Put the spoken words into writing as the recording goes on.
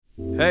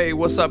Hey,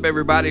 what's up,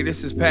 everybody?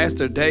 This is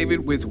Pastor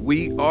David with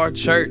We Are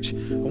Church.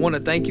 I want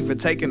to thank you for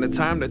taking the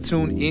time to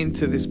tune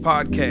into this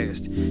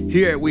podcast.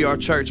 Here at We Are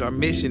Church, our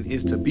mission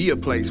is to be a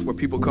place where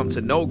people come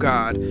to know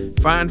God,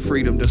 find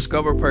freedom,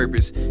 discover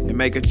purpose, and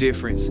make a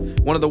difference.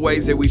 One of the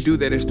ways that we do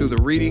that is through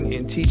the reading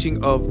and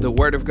teaching of the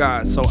Word of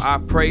God. So I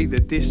pray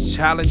that this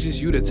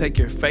challenges you to take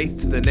your faith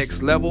to the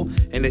next level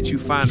and that you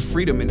find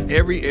freedom in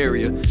every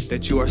area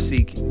that you are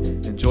seeking.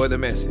 Enjoy the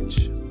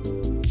message.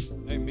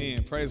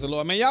 Praise the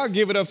Lord. Man, y'all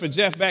give it up for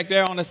Jeff back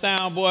there on the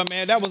soundboard,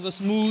 man. That was a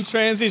smooth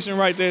transition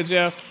right there,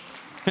 Jeff.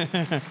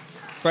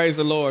 Praise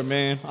the Lord,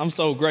 man. I'm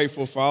so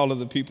grateful for all of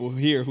the people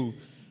here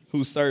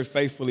who serve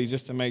faithfully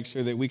just to make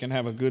sure that we can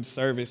have a good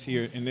service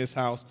here in this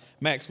house.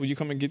 Max, will you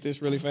come and get this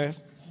really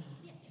fast?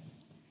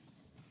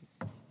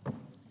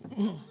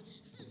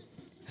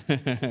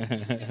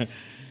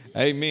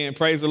 Amen.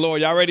 Praise the Lord.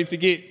 Y'all ready to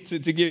get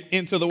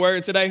into the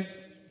word today?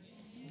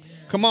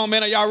 Come on,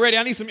 man. Are y'all ready?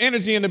 I need some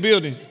energy in the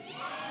building.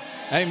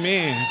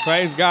 Amen.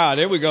 Praise God.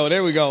 There we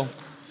go.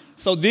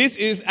 So this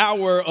is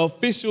our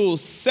official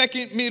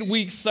second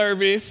midweek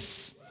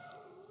service.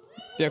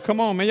 Yeah, come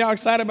on, man. Y'all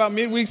excited about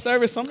midweek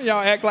service? Some of y'all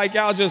act like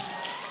y'all just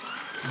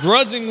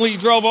grudgingly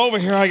drove over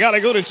here. I got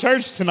to go to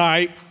church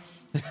tonight.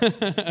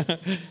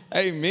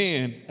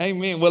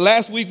 Amen. Well,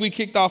 last week we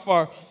kicked off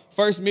our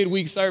first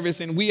midweek service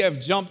and we have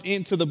jumped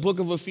into the book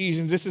of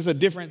Ephesians. This is a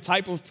different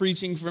type of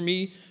preaching for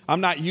me. I'm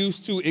not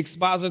used to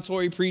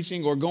expository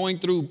preaching or going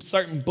through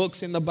certain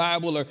books in the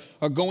Bible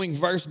or going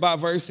verse by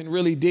verse and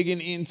really digging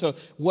into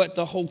what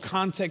the whole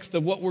context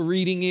of what we're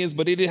reading is.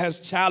 But it has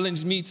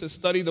challenged me to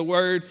study the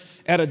word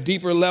at a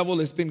deeper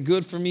level. It's been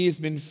good for me. It's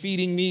been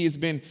feeding me.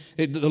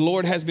 The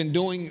Lord has been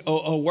doing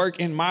a work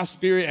in my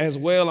spirit as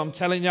well. I'm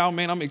telling y'all,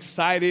 man, I'm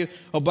excited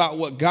about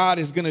what God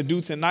is going to do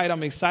tonight.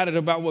 I'm excited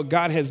about what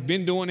God has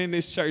been doing in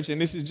this church.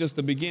 And this is just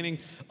the beginning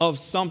of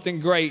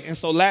something great. And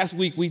so last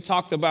week we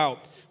talked about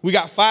we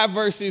got 5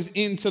 verses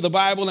into the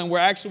Bible, and we're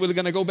actually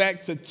going to go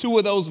back to 2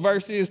 of those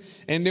verses,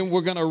 and then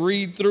we're going to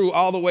read through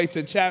all the way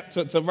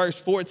to verse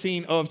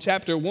 14 of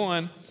chapter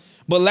 1.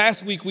 But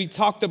last week we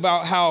talked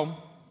about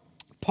how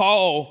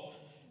Paul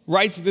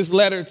writes this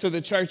letter to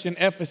the church in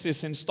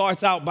Ephesus and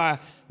starts out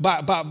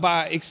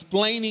by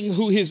explaining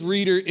who his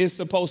reader is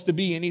supposed to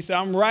be. And he said,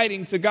 I'm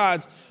writing to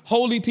God's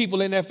holy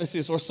people in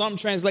Ephesus, or some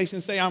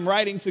translations say I'm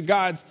writing to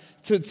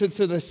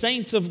the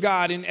saints of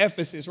God in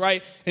Ephesus,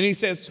 right? And he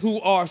says,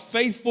 who are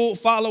faithful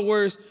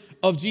followers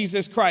of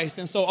Jesus Christ.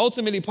 And so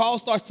ultimately, Paul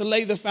starts to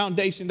lay the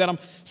foundation that I'm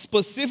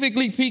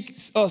specifically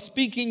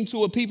speaking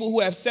to a people who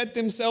have set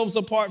themselves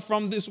apart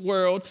from this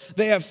world.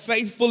 They have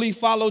faithfully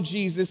followed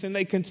Jesus and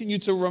they continue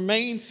to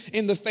remain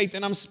in the faith.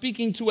 And I'm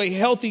speaking to a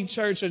healthy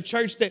church, a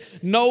church that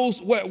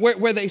knows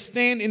where they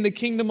stand in the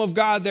kingdom of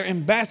God. They're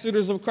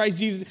ambassadors of Christ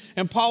Jesus.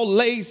 And Paul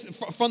lays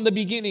from the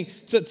beginning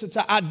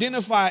to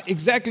identify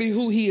exactly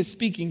who he is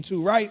speaking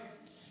to, right?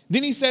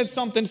 Then he says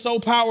something so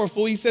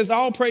powerful. He says,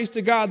 all praise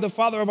to God, the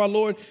Father of our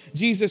Lord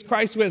Jesus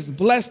Christ, who has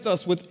blessed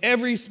us with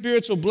every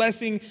spiritual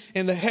blessing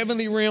in the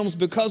heavenly realms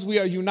because we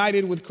are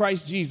united with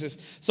Christ Jesus.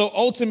 So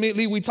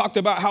ultimately, we talked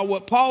about how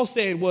what Paul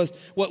said was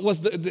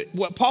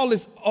what Paul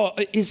is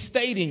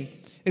stating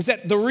is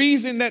that the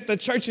reason that the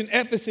church in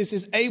Ephesus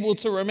is able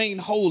to remain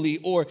holy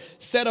or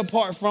set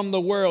apart from the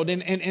world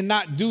and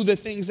not do the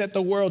things that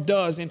the world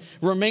does and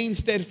remain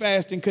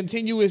steadfast and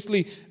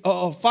continuously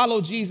follow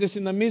Jesus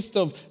in the midst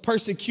of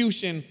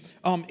persecution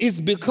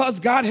is because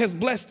God has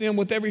blessed them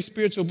with every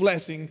spiritual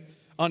blessing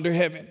under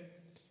heaven.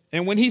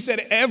 And when he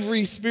said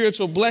every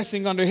spiritual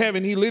blessing under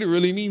heaven, he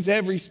literally means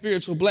every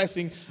spiritual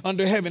blessing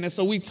under heaven. And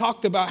so we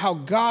talked about how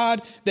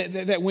God,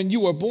 that when you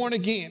were born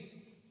again,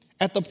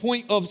 at the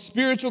point of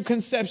spiritual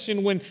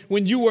conception,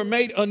 when you were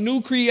made a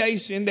new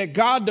creation, that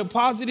God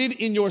deposited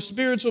in your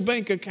spiritual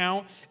bank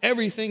account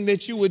everything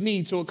that you would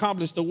need to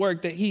accomplish the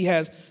work that he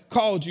has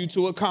called you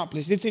to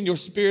accomplish. It's in your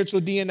spiritual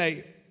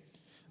DNA.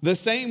 The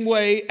same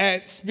way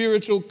at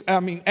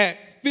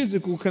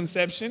physical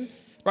conception,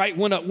 right?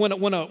 When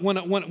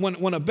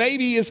a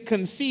baby is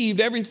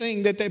conceived,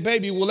 everything that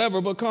baby will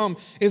ever become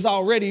is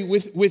already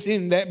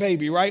within that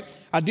baby, right?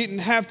 I didn't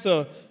have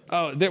to.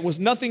 There was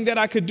nothing that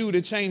I could do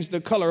to change the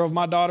color of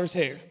my daughter's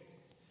hair.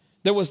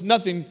 There was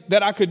nothing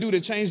that I could do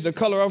to change the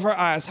color of her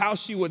eyes, how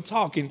she would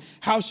talk and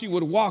how she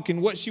would walk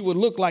and what she would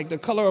look like, the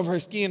color of her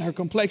skin, her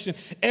complexion.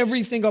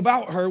 Everything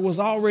about her was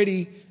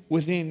already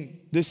within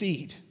the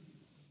seed.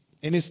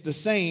 And it's the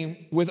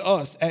same with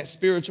us at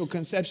spiritual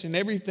conception.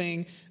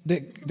 Everything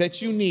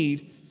that you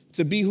need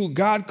to be who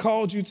God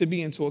called you to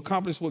be and to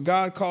accomplish what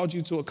God called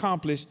you to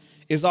accomplish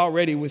is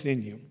already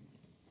within you.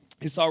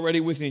 It's already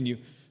within you.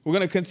 We're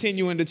going to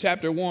continue into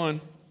chapter 1,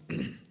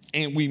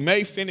 and we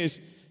may finish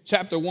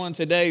chapter 1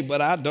 today,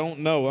 but I don't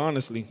know,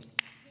 honestly.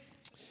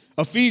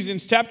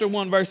 Ephesians chapter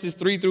 1, verses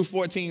 3 through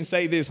 14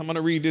 say this. I'm going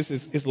to read this.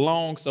 It's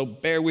long, so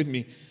bear with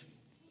me.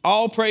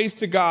 All praise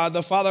to God,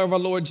 the Father of our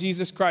Lord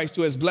Jesus Christ,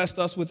 who has blessed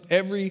us with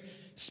every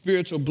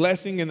spiritual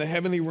blessing in the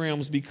heavenly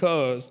realms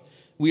because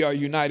we are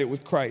united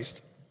with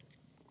Christ.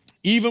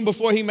 Even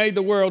before he made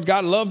the world,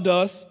 God loved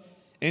us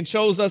and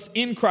chose us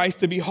in Christ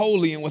to be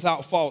holy and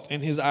without fault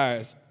in his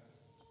eyes.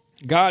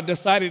 God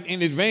decided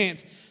in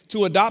advance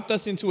to adopt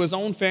us into his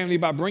own family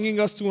by bringing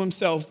us to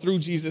himself through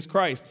Jesus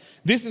Christ.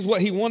 This is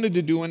what he wanted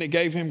to do, and it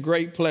gave him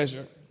great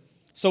pleasure.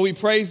 So we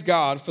praise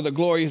God for the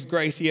glorious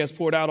grace he has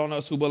poured out on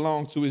us who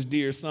belong to his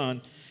dear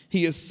Son.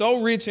 He is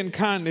so rich in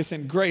kindness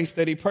and grace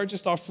that he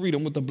purchased our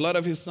freedom with the blood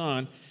of his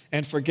Son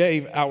and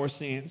forgave our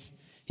sins.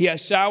 He has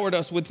showered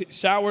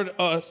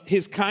us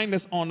his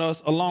kindness on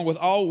us along with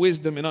all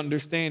wisdom and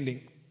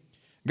understanding.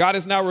 God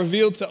has now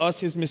revealed to us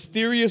his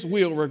mysterious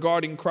will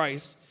regarding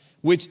Christ,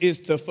 which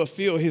is to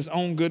fulfill his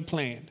own good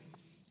plan.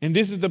 And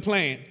this is the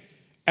plan.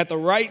 At the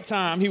right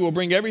time, he will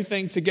bring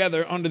everything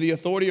together under the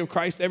authority of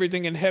Christ,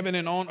 everything in heaven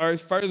and on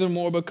earth.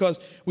 Furthermore, because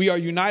we are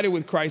united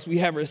with Christ, we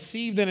have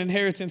received an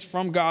inheritance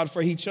from God,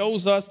 for he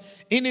chose us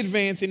in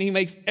advance and he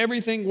makes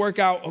everything work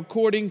out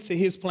according to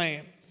his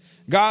plan.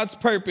 God's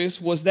purpose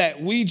was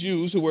that we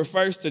Jews who were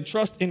first to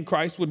trust in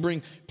Christ would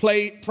bring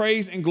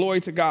praise and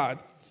glory to God.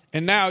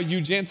 And now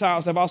you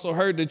Gentiles have also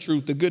heard the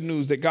truth, the good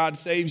news that God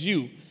saves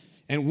you.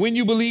 And when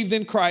you believed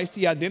in Christ,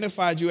 he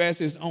identified you as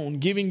his own,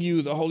 giving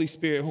you the Holy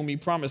Spirit whom he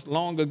promised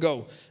long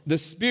ago. The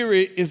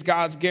Spirit is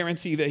God's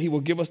guarantee that he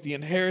will give us the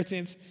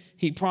inheritance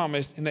he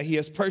promised and that he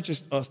has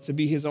purchased us to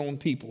be his own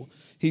people.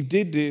 He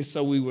did this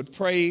so we would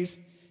praise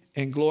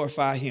and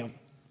glorify him.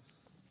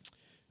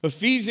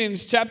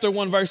 Ephesians chapter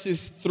 1,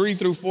 verses 3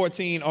 through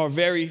 14 are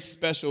very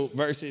special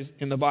verses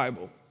in the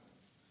Bible.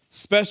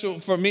 Special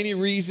for many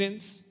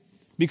reasons,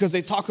 because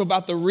they talk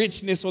about the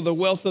richness or the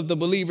wealth of the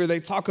believer. They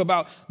talk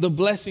about the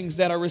blessings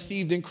that are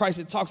received in Christ.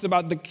 It talks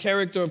about the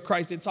character of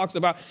Christ. It talks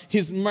about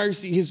his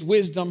mercy, his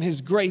wisdom, his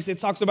grace. It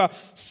talks about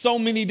so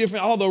many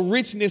different, all the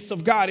richness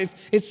of God.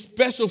 It's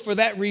special for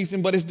that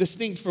reason, but it's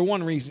distinct for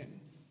one reason.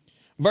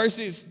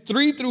 Verses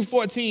 3 through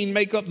 14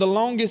 make up the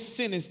longest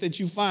sentence that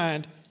you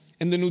find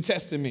in the New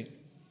Testament.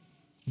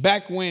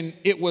 Back when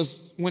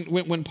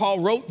when Paul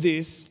wrote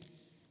this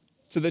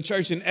to the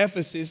church in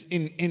Ephesus,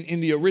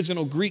 in the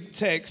original Greek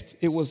text,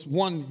 it was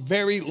one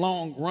very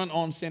long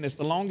run-on sentence.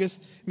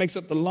 Makes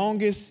up the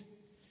longest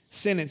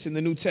sentence in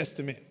the New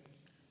Testament.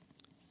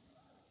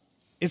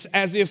 It's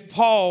as if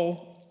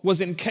Paul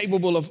was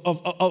incapable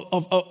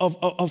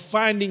of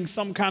finding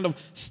some kind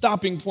of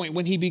stopping point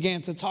when he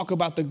began to talk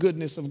about the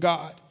goodness of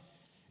God.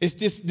 It's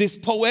this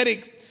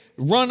poetic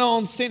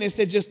run-on sentence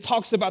that just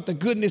talks about the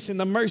goodness and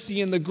the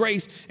mercy and the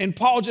grace. And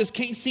Paul just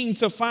can't seem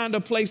to find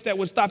a place that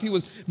would stop. He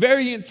was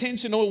very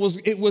intentional.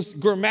 It was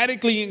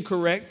grammatically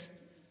incorrect.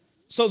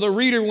 So the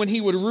reader, when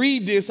he would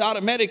read this,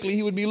 automatically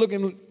he would be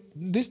looking,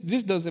 this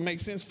doesn't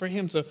make sense for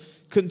him to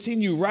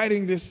continue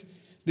writing this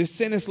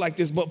sentence like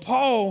this. But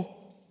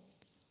Paul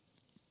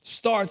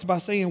starts by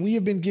saying, we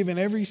have been given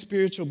every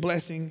spiritual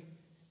blessing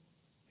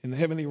in the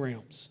heavenly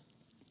realms.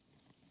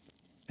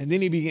 And then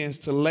he begins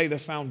to lay the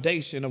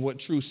foundation of what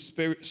true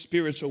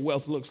spiritual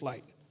wealth looks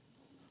like.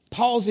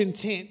 Paul's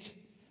intent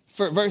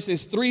for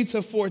verses 3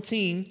 to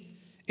 14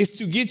 is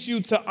to get you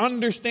to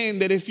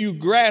understand that if you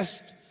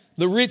grasp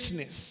the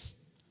richness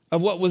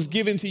of what was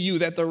given to you,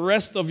 that the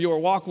rest of your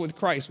walk with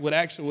Christ would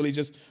actually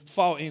just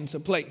fall into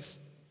place.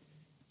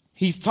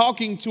 He's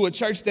talking to a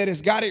church that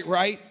has got it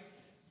right,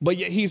 but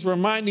yet he's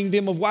reminding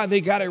them of why they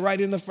got it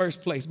right in the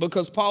first place.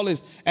 Because Paul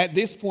is, at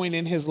this point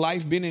in his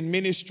life, been in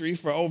ministry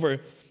for over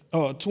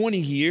 20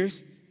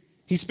 years.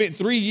 He spent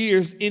 3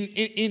 years in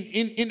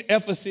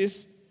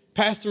Ephesus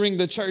pastoring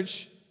the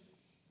church,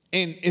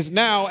 and is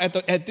now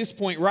at this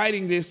point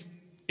writing this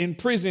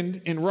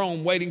imprisoned in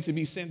Rome, waiting to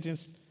be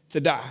sentenced to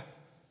die.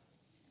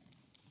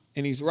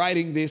 And he's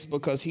writing this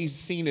because he's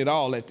seen it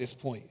all at this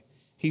point.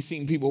 He's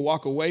seen people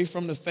walk away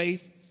from the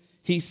faith.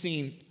 He's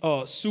seen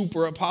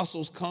super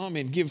apostles come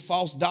and give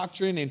false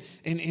doctrine,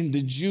 and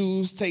the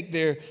Jews take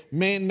their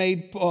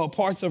man-made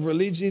parts of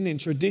religion and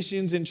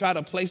traditions and try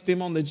to place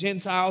them on the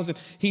Gentiles. And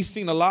he's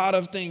seen a lot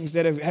of things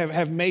that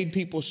have made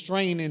people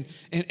strain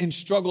and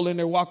struggle in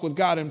their walk with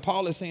God. And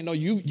Paul is saying, no,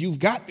 you've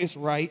got this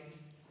right,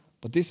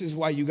 but this is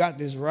why you got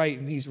this right.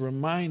 And he's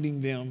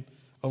reminding them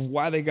of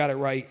why they got it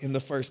right in the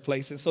first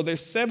place. And so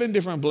there's 7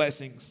 different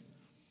blessings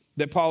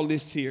that Paul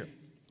lists here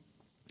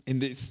in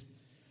this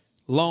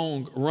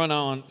long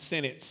run-on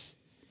sentence,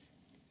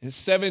 and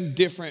 7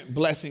 different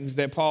blessings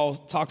that Paul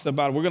talks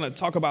about. We're going to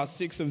talk about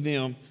 6 of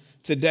them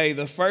today.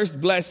 The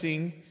first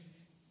blessing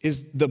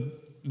is the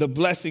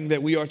blessing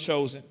that we are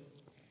chosen,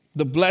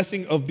 the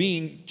blessing of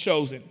being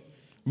chosen.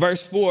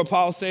 Verse 4,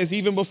 Paul says,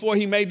 even before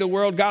he made the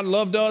world, God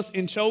loved us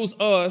and chose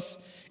us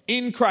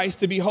in Christ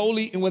to be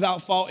holy and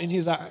without fault in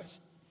his eyes.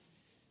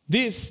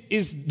 This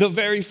is the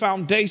very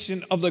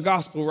foundation of the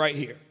gospel right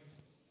here.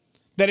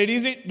 That it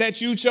isn't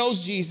that you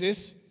chose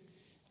Jesus.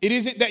 It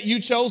isn't that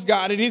you chose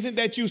God. It isn't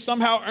that you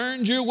somehow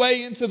earned your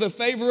way into the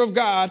favor of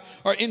God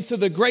or into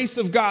the grace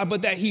of God,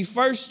 but that he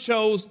first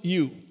chose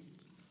you.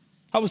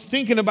 I was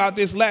thinking about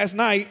this last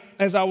night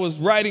as I was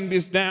writing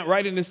this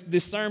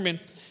sermon,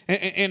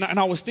 and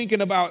I was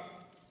thinking about,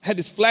 had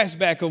this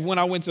flashback of when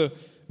I went to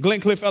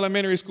Glencliff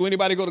Elementary School.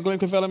 Anybody go to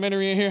Glencliff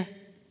Elementary in here?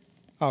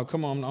 Oh,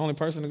 come on, I'm the only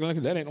person in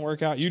Glencliff. That didn't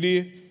work out. You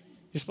did?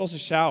 You're supposed to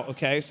shout,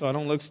 okay, so I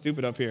don't look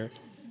stupid up here.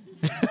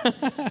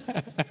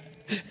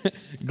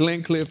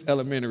 Glencliff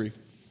Elementary.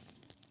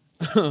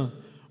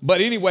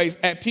 But anyways,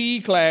 at PE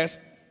class,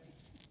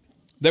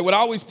 they would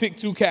always pick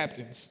 2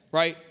 captains,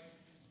 right?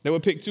 They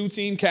would pick 2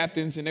 team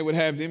captains, and they would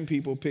have them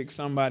people pick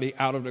somebody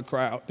out of the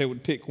crowd. They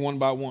would pick one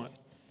by one.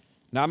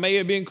 Now, I may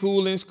have been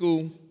cool in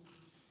school.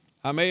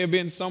 I may have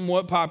been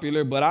somewhat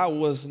popular, but I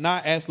was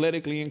not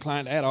athletically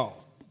inclined at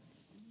all.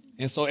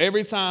 And so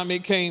every time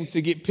it came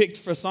to get picked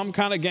for some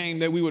kind of game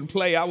that we would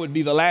play, I would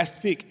be the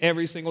last pick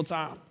every single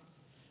time.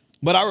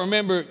 But I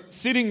remember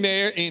sitting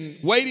there and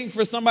waiting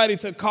for somebody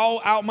to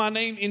call out my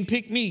name and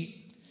pick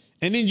me.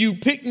 And then you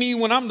pick me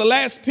when I'm the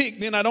last pick,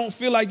 then I don't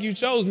feel like you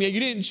chose me. You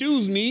didn't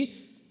choose me.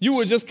 You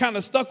were just kind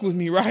of stuck with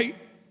me, right?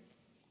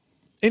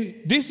 And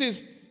this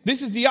is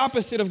the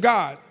opposite of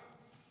God.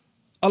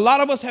 A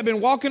lot of us have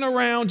been walking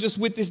around just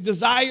with this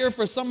desire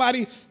for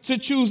somebody to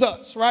choose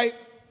us, right?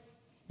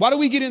 Why do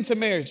we get into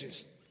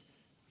marriages?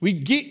 We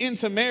get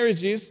into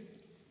marriages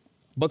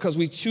because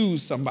we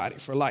choose somebody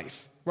for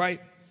life,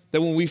 right?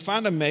 That when we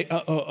find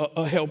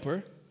a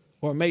helper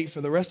or a mate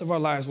for the rest of our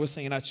lives, we're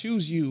saying, I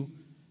choose you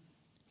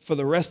for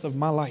the rest of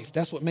my life.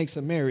 That's what makes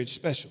a marriage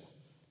special.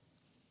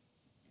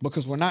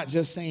 Because we're not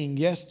just saying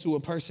yes to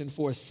a person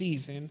for a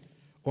season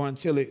or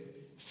until it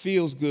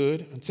feels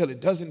good, until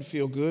it doesn't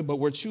feel good, but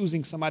we're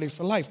choosing somebody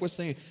for life. We're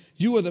saying,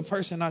 you are the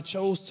person I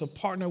chose to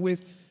partner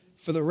with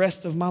for the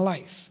rest of my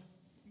life.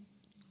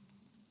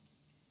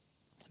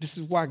 This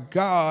is why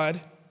God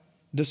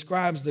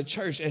describes the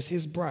church as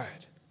his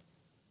bride.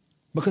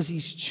 Because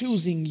he's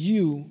choosing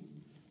you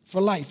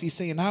for life. He's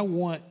saying, I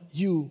want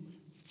you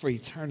for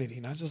eternity.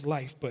 Not just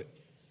life, but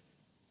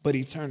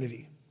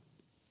eternity.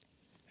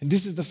 And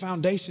this is the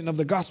foundation of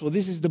the gospel.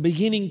 This is the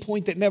beginning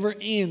point that never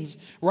ends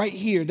right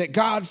here, that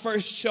God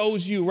first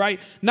chose you, right?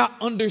 Not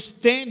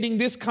understanding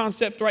this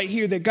concept right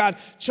here, that God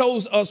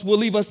chose us will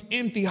leave us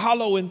empty,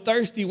 hollow, and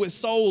thirsty with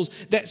souls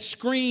that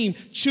scream,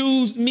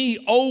 choose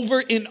me,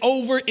 over and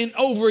over and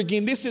over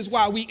again. This is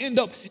why we end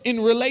up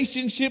in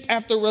relationship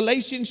after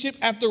relationship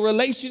after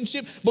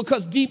relationship,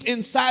 because deep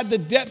inside the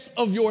depths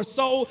of your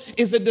soul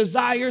is a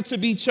desire to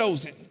be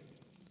chosen.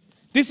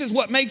 This is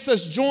what makes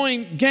us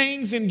join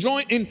gangs and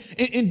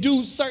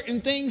do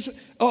certain things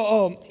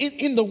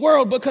in the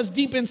world, because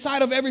deep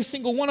inside of every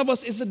single one of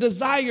us is a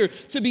desire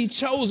to be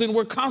chosen.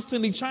 We're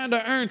constantly trying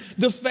to earn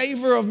the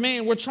favor of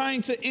man. We're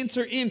trying to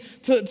enter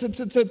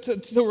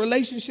into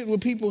relationship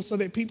with people so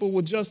that people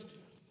will just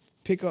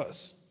pick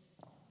us.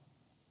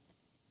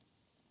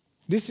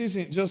 This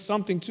isn't just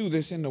something too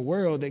that's in the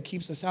world that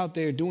keeps us out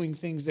there doing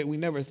things that we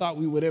never thought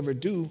we would ever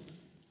do.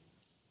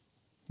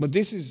 But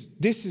this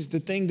is the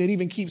thing that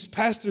even keeps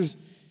pastors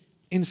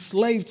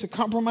enslaved to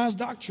compromised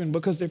doctrine,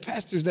 because they're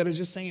pastors that are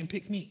just saying,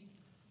 pick me.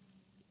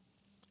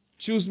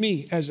 Choose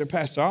me as your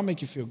pastor. I'll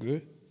make you feel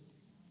good.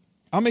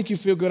 I'll make you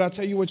feel good. I'll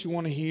tell you what you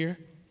want to hear.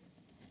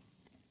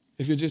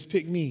 If you just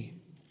pick me,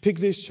 pick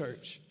this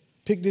church,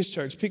 pick this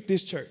church, pick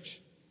this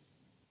church.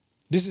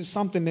 This is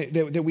something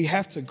that we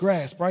have to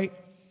grasp, right?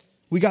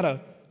 We got to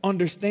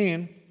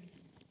understand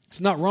it's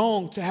not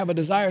wrong to have a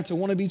desire to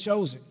want to be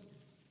chosen.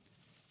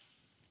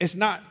 It's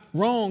not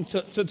wrong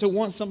to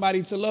want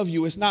somebody to love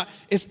you. It's not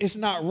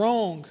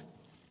wrong.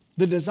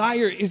 The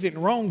desire isn't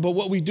wrong, but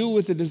what we do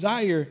with the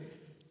desire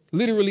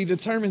literally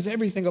determines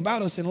everything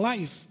about us in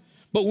life.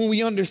 But when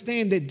we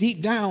understand that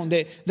deep down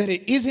that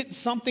it isn't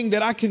something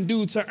that I can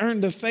do to earn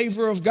the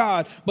favor of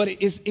God, but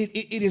it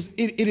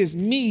is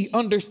me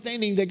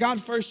understanding that God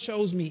first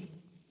chose me.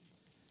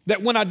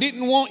 That when I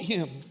didn't want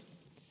him,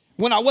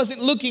 when I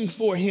wasn't looking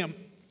for him,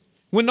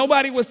 when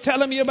nobody was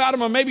telling me about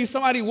him, or maybe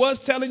somebody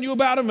was telling you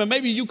about him, or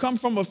maybe you come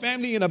from a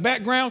family and a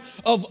background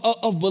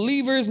of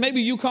believers,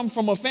 maybe you come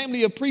from a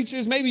family of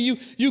preachers, maybe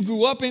you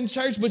grew up in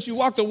church, but you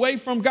walked away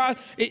from God.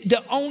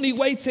 The only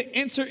way to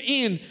enter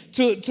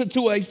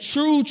to a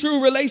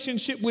true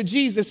relationship with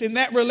Jesus, and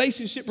that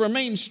relationship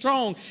remains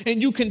strong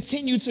and you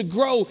continue to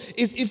grow,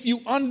 is if you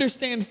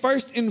understand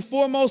first and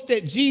foremost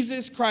that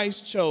Jesus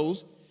Christ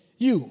chose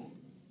you,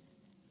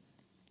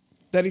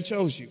 that he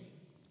chose you.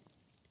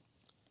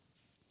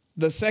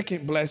 The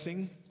second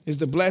blessing is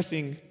the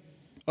blessing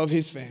of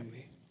his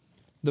family.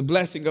 The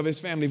blessing of his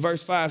family.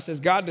 Verse 5 says,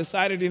 God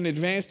decided in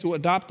advance to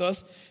adopt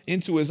us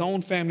into his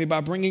own family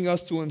by bringing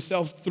us to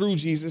himself through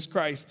Jesus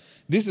Christ.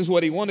 This is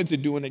what he wanted to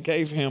do, and it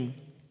gave him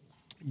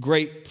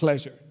great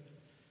pleasure.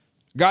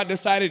 God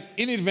decided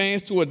in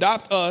advance to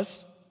adopt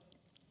us.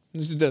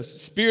 This is the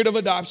spirit of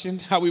adoption,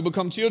 how we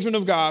become children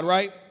of God,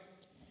 right?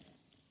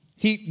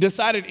 He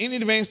decided in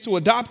advance to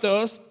adopt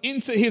us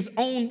into his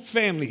own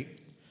family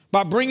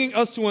by bringing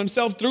us to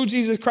himself through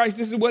Jesus Christ.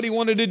 This is what he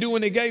wanted to do,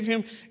 and it gave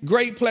him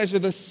great pleasure.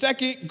 The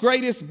second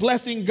greatest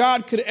blessing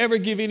God could ever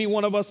give any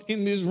one of us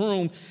in this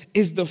room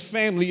is the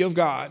family of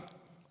God.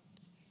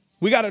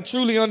 We got to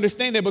truly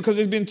understand that, because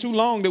it's been too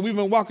long that we've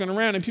been walking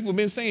around and people have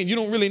been saying, you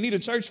don't really need a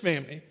church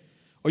family.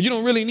 Or you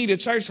don't really need a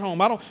church home.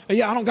 I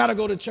don't got to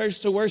go to church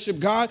to worship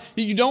God.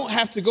 You don't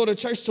have to go to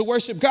church to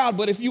worship God.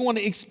 But if you want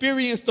to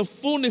experience the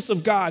fullness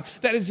of God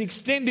that is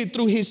extended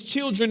through his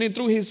children and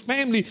through his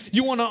family,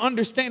 you want to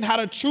understand how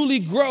to truly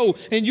grow,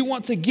 and you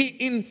want to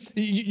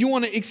you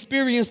want to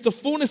experience the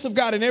fullness of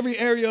God in every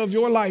area of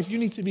your life, you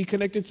need to be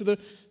connected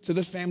to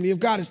the family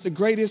of God. It's the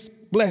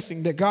greatest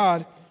blessing that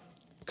God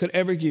could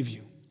ever give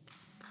you.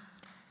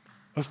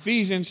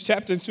 Ephesians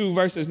chapter 2,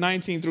 verses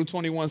 19 through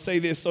 21 say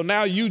this. So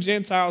now you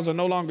Gentiles are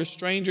no longer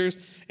strangers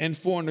and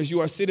foreigners. You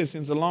are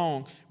citizens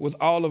along with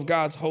all of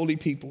God's holy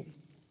people.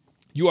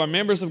 You are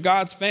members of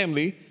God's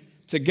family.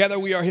 Together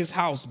we are his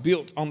house,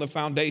 built on the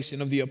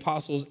foundation of the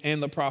apostles and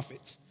the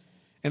prophets.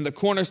 And the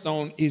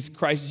cornerstone is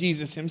Christ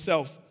Jesus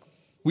himself.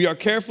 We are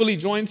carefully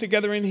joined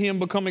together in him,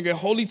 becoming a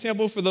holy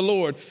temple for the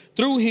Lord.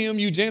 Through him,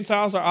 you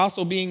Gentiles are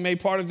also being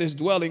made part of this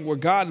dwelling where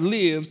God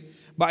lives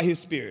by his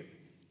Spirit.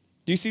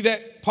 Do you see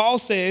that? Paul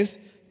says,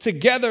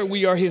 together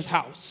we are his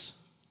house.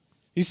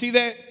 You see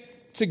that?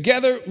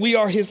 Together we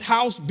are his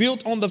house,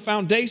 built on the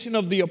foundation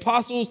of the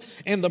apostles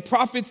and the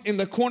prophets, and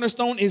the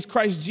cornerstone is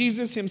Christ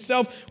Jesus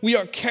himself. We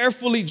are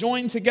carefully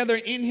joined together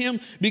in him,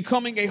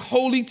 becoming a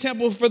holy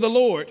temple for the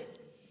Lord.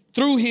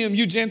 Through him,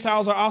 you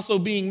Gentiles are also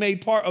being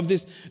made part of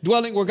this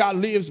dwelling where God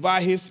lives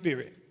by his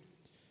Spirit.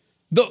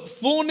 The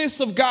fullness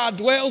of God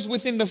dwells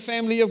within the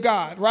family of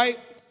God, right?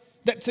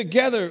 That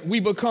together we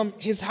become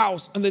his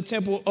house and the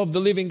temple of the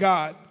living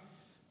God.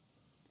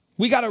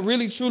 We got to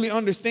really, truly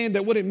understand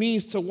that what it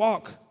means to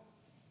walk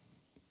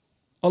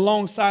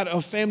alongside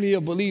a family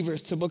of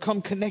believers, to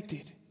become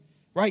connected,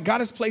 right?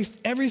 God has placed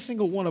every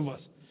single one of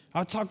us.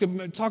 I talked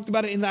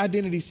about it in the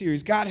identity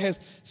series. God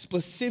has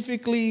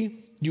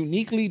specifically,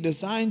 uniquely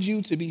designed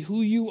you to be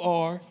who you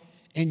are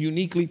and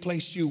uniquely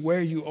placed you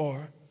where you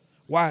are.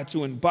 Why?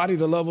 To embody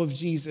the love of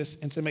Jesus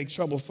and to make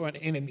trouble for an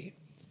enemy.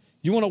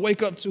 You want to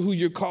wake up to who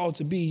you're called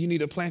to be, you need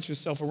to plant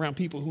yourself around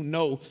people who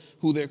know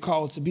who they're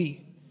called to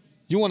be.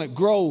 You want to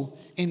grow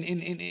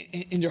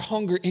in your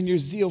hunger and your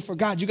zeal for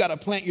God, you got to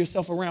plant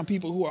yourself around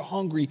people who are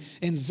hungry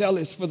and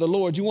zealous for the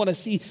Lord. You want to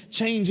see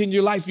change in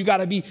your life, you got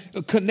to be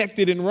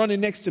connected and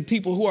running next to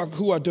people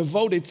who are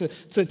devoted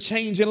to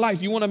change in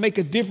life. You want to make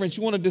a difference.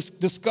 You want to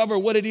discover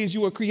what it is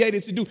you were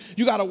created to do.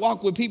 You got to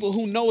walk with people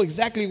who know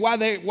exactly why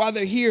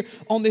they're here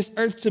on this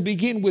earth to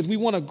begin with. We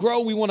want to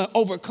grow. We want to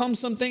overcome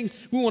some things.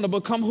 We want to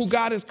become who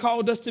God has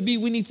called us to be.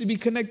 We need to be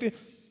connected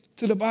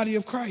to the body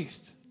of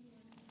Christ.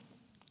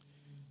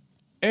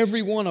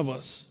 Every one of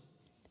us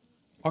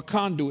are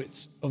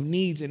conduits of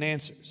needs and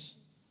answers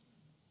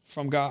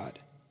from God.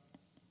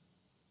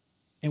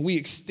 And we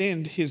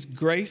extend his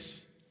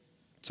grace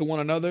to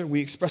one another.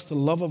 We express the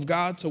love of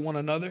God to one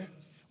another.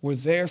 We're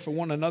there for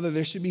one another.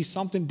 There should be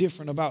something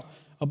different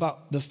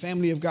about the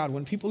family of God.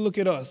 When people look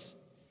at us,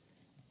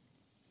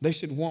 they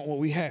should want what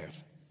we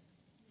have.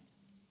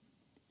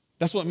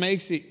 That's what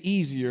makes it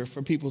easier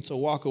for people to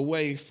walk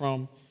away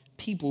from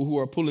people who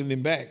are pulling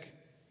them back.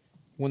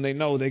 When they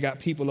know they got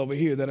people over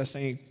here that are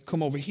saying,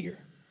 come over here.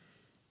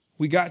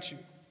 We got you.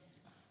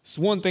 It's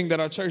one thing that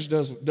our church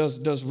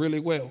does really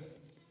well.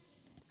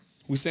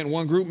 We send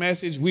one group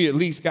message, we at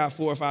least got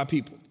 4 or 5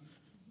 people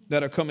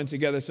that are coming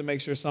together to make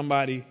sure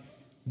somebody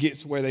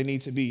gets where they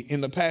need to be.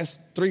 In the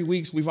past 3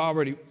 weeks, we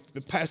probably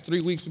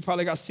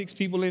got 6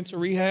 people into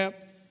rehab.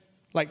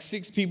 Like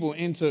 6 people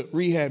into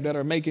rehab that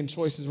are making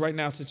choices right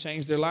now to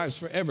change their lives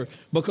forever,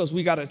 because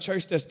we got a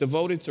church that's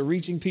devoted to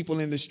reaching people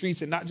in the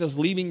streets and not just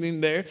leaving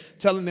them there,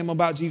 telling them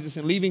about Jesus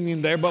and leaving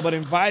them there, but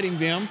inviting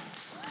them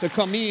to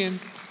come in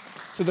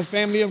to the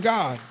family of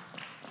God.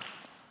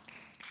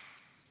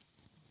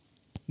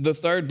 The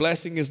third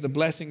blessing is the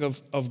blessing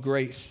of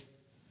grace.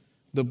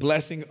 The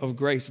blessing of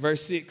grace.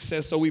 Verse 6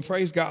 says, so we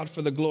praise God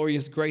for the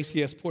glorious grace he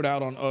has poured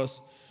out on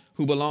us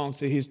who belong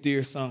to his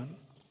dear son.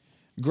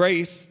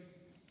 Grace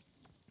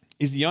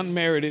is the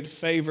unmerited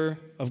favor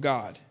of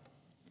God.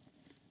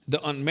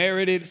 The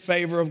unmerited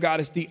favor of God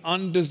is the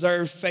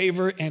undeserved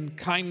favor and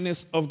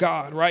kindness of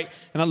God, right?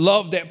 And I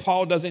love that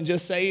Paul doesn't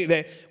just say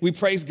that we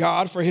praise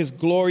God for his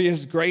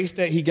glorious grace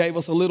that he gave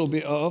us a little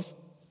bit of,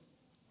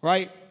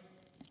 right?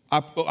 I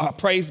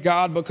praise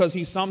God because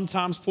he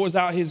sometimes pours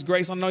out his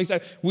grace on us. He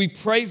said, we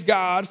praise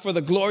God for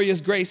the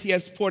glorious grace he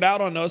has poured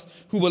out on us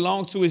who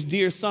belong to his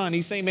dear son.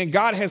 He's saying, man,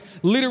 God has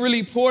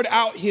literally poured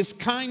out his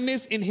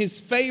kindness and his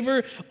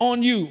favor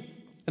on you.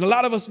 And a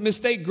lot of us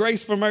mistake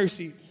grace for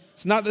mercy.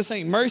 It's not the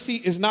same. Mercy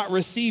is not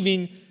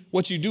receiving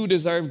what you do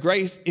deserve.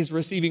 Grace is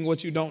receiving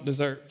what you don't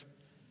deserve.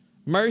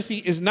 Mercy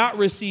is not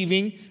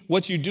receiving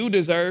what you do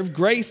deserve.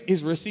 Grace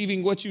is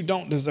receiving what you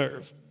don't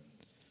deserve.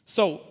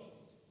 So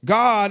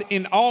God,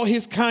 in all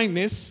his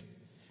kindness,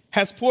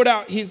 has poured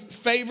out his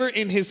favor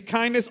and his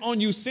kindness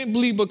on you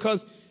simply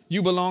because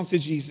you belong to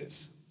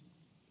Jesus.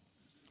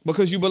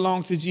 Because you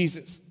belong to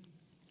Jesus.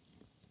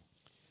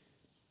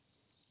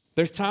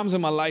 There's times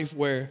in my life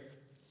where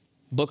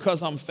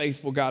because I'm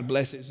faithful, God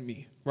blesses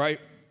me, right?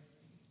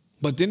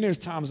 But then there's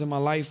times in my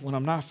life when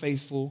I'm not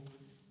faithful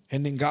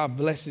and then God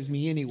blesses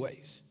me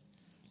anyways,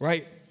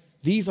 right?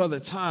 These are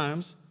the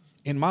times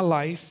in my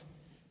life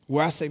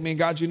where I say, man,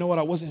 God, you know what?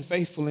 I wasn't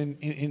faithful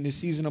in this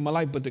season of my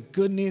life, but the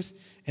goodness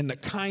and the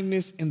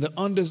kindness and the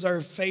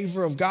undeserved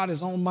favor of God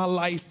is on my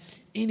life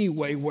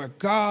anyway, where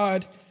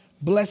God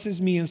blesses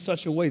me in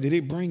such a way that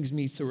it brings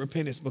me to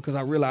repentance because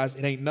I realize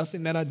it ain't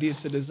nothing that I did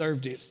to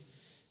deserve this.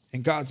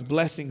 And God's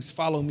blessings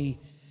follow me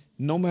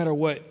no matter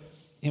what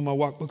in my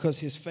walk because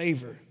his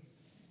favor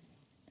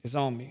is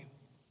on me.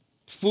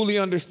 Fully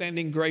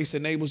understanding grace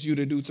enables you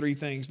to do three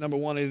things. Number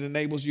one, it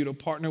enables you to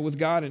partner with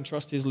God and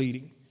trust his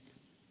leading.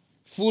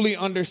 Fully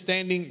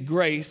understanding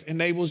grace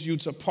enables you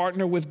to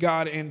partner with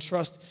God and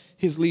trust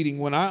his leading.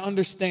 When I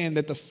understand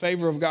that the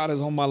favor of God is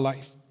on my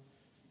life,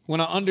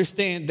 when I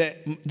understand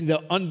that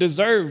the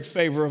undeserved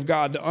favor of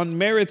God, the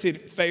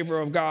unmerited favor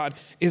of God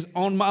is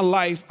on my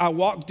life, I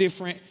walk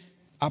different.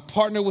 I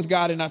partner with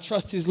God and I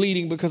trust his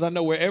leading because I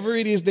know wherever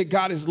it is that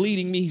God is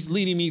leading me, he's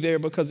leading me there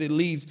because it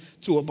leads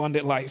to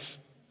abundant life.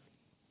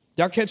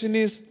 Y'all catching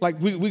this? Like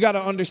we got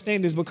to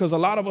understand this because a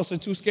lot of us are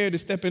too scared to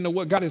step into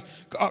what God is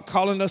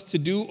calling us to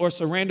do or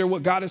surrender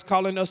what God is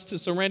calling us to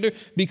surrender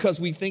because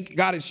we think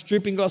God is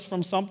stripping us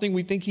from something.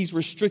 We think he's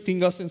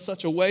restricting us in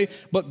such a way,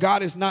 but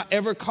God is not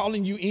ever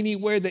calling you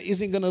anywhere that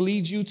isn't going to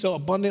lead you to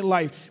abundant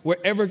life.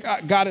 Wherever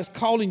God is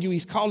calling you,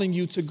 he's calling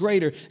you to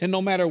greater. And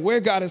no matter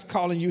where God is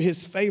calling you,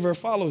 his favor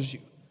follows you.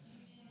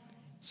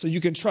 So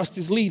you can trust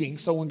his leading.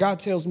 So when God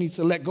tells me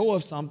to let go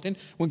of something,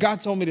 when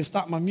God told me to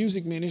stop my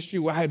music ministry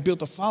where I had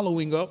built a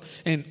following up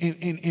and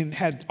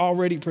had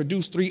already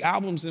produced 3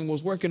 albums and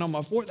was working on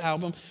my 4th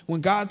album, when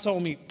God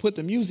told me put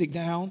the music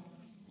down,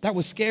 that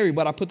was scary,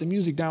 but I put the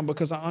music down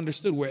because I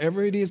understood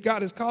wherever it is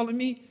God is calling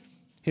me,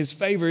 his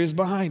favor is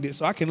behind it.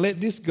 So I can let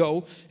this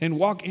go and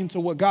walk into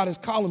what God is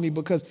calling me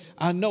because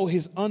I know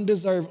his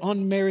undeserved,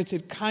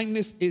 unmerited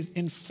kindness is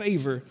in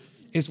favor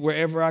is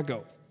wherever I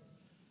go.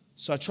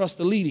 So I trust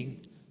the leading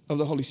of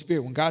the Holy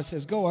Spirit. When God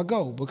says go, I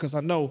go because I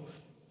know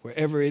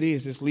wherever it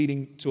is, it's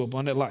leading to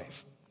abundant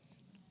life.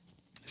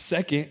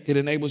 Second, it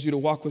enables you to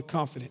walk with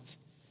confidence.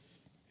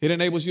 It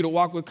enables you to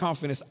walk with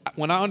confidence.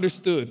 When I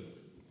understood,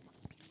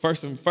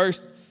 first,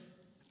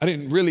 I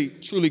didn't really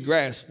truly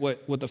grasp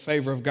what the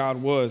favor of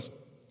God was,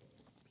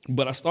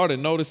 but I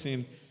started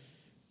noticing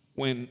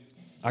when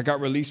I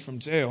got released from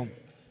jail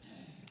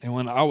and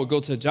when I would go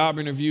to job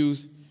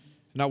interviews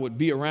and I would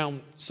be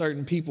around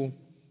certain people,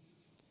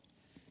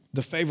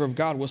 the favor of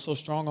God was so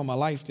strong on my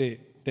life that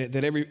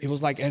it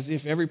was like as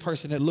if every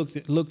person that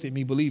looked at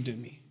me believed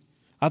in me.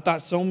 I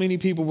thought so many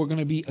people were going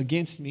to be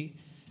against me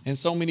and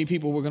so many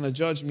people were going to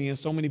judge me and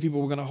so many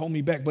people were going to hold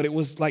me back. But it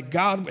was like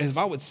God, if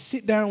I would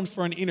sit down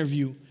for an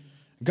interview,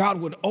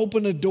 God would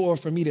open a door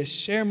for me to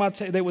share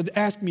they would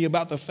ask me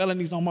about the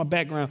felonies on my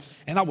background,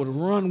 and I would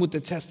run with the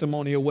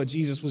testimony of what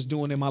Jesus was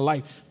doing in my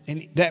life.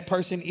 And that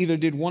person either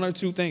did one or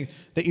two things.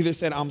 They either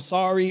said, I'm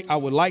sorry, I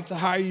would like to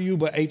hire you,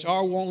 but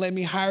HR won't let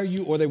me hire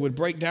you, or they would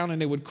break down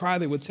and they would cry.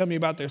 They would tell me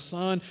about their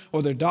son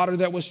or their daughter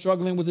that was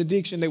struggling with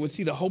addiction. They would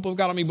see the hope of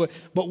God on me. But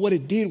what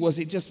it did was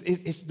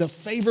it's the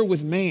favor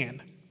with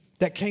man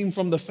that came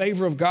from the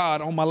favor of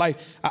God on my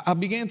life. I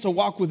began to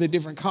walk with a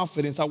different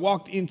confidence. I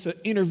walked into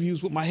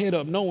interviews with my head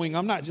up, knowing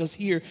I'm not just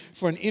here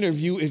for an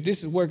interview. If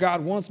this is where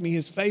God wants me,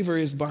 his favor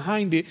is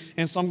behind it.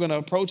 And so I'm going to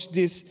approach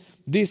this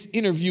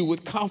interview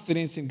with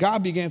confidence. And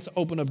God began to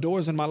open up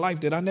doors in my life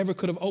that I never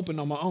could have opened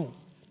on my own.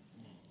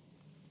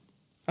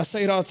 I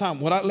say it all the time.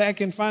 What I lack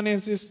in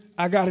finances,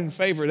 I got in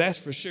favor, that's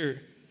for sure.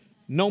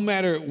 No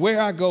matter where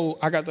I go,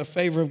 I got the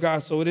favor of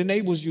God. So it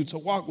enables you to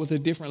walk with a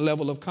different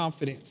level of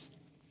confidence.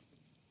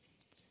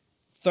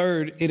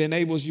 Third, it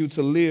enables you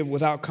to live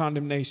without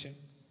condemnation.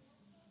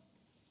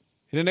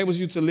 It enables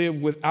you to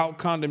live without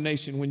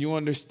condemnation when you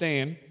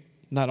understand,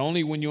 not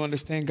only when you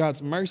understand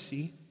God's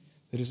mercy,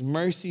 that his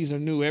mercies are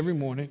new every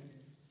morning,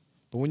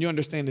 but when you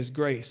understand his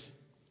grace,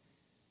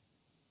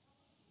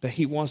 that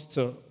he wants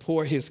to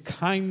pour his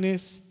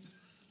kindness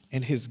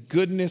and his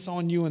goodness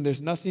on you, and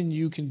there's nothing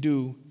you can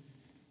do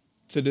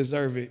to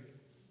deserve it.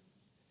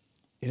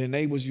 It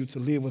enables you to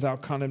live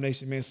without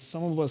condemnation. Man,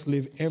 some of us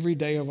live every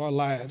day of our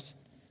lives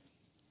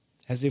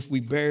as if we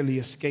barely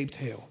escaped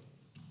hell.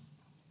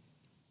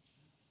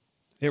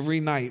 Every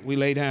night we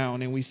lay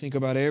down and we think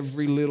about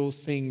every little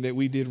thing that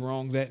we did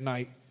wrong that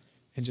night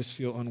and just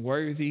feel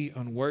unworthy,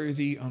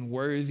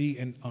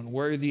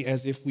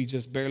 as if we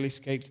just barely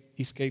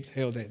escaped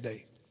hell that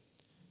day.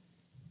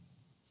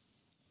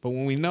 But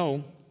when we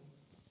know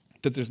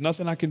that there's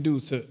nothing I can do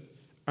to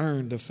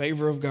earn the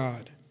favor of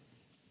God,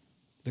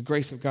 the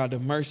grace of God, the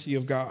mercy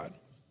of God,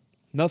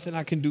 nothing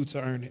I can do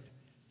to earn it,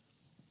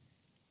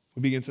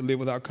 we begin to live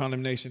without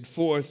condemnation.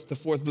 The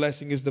fourth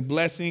blessing is the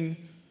blessing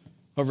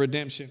of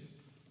redemption.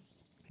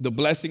 The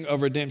blessing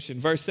of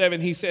redemption. Verse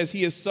 7, he says,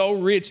 he is so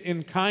rich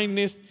in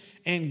kindness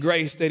and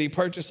grace that he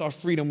purchased our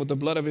freedom with the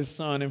blood of his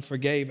son and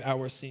forgave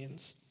our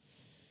sins.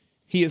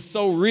 He is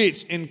so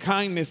rich in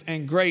kindness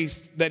and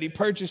grace that he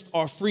purchased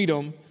our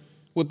freedom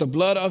with the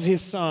blood of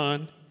his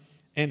son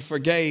and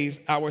forgave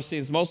our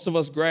sins. Most of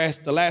us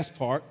grasp the last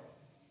part,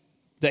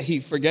 that he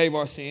forgave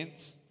our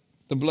sins,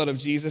 the blood of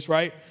Jesus,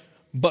 right?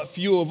 But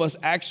few of us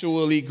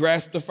actually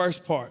grasp the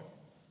first part,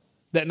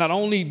 that not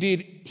only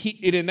did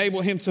it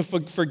enable him to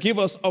forgive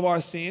us of our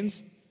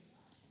sins,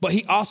 but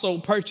he also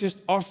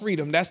purchased our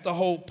freedom. That's the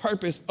whole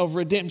purpose of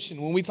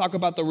redemption. When we talk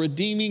about the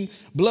redeeming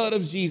blood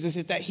of Jesus,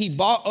 it's that he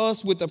bought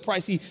us with a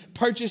price. He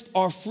purchased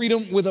our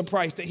freedom with a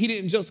price. That he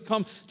didn't just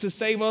come to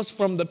save us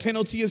from the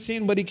penalty of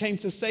sin, but he came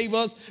to save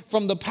us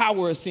from the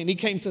power of sin. He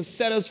came to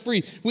set us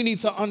free. We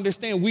need to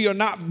understand we're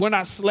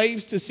not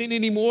slaves to sin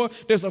anymore.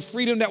 There's a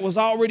freedom that was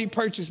already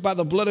purchased by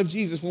the blood of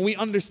Jesus. When we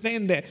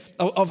understand that,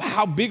 of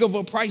how big of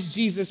a price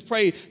Jesus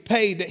paid,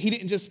 that he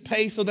didn't just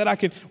pay so that I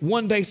could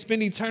one day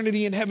spend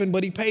eternity in heaven,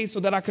 but he paid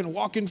so that I can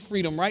walk in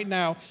freedom right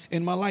now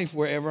in my life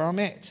wherever I'm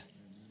at.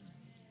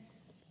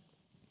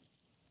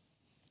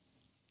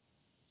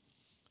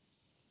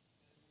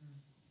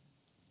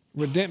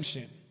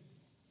 Redemption.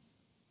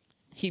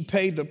 He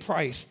paid the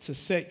price to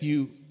set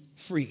you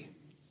free.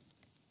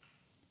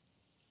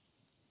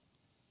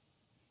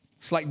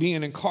 It's like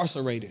being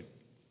incarcerated,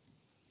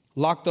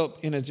 locked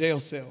up in a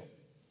jail cell,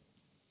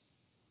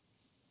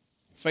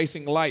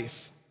 facing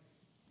life.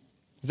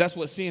 That's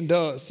what sin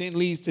does. Sin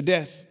leads to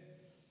death.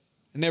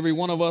 And every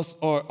one of us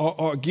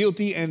are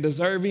guilty and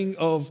deserving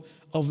of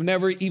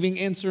never even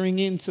entering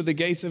into the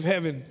gates of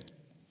heaven.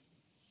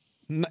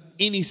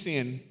 Any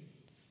sin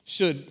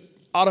should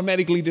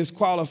automatically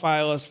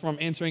disqualify us from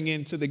entering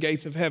into the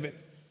gates of heaven.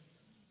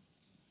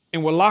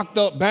 And we're locked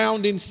up,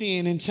 bound in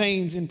sin, in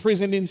chains,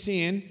 imprisoned in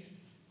sin.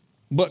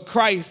 But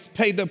Christ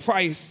paid the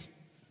price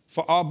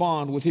for our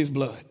bond with his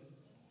blood.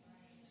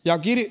 Y'all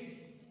get it?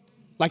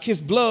 Like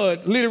his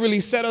blood literally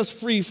set us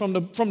free from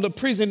the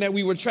prison that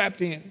we were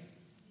trapped in.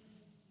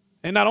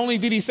 And not only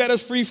did he set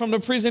us free from the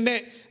prison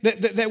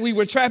that we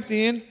were trapped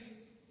in,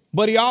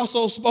 but he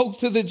also spoke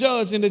to the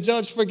judge, and the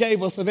judge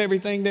forgave us of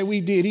everything that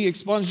we did. He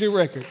expunged your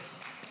record.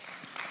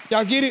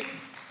 Y'all get it?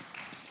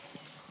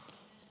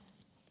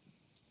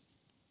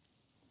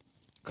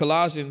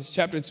 Colossians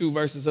chapter 2,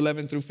 verses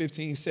 11 through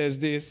 15 says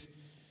this: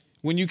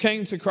 when you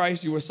came to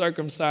Christ, you were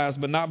circumcised,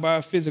 but not by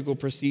a physical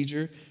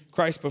procedure.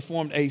 Christ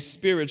performed a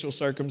spiritual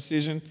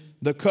circumcision,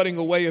 the cutting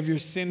away of your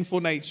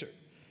sinful nature.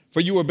 For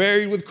you were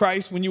buried with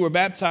Christ when you were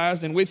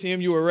baptized, and with him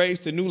you were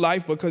raised to new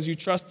life because you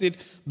trusted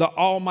the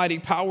almighty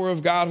power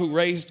of God who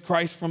raised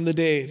Christ from the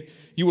dead.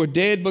 You were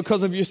dead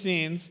because of your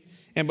sins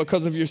and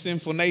because of your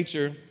sinful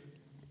nature,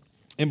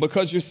 and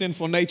because your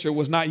sinful nature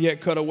was not yet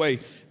cut away.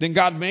 Then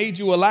God made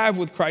you alive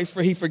with Christ,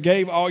 for he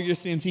forgave all your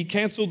sins. He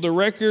canceled the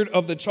record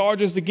of the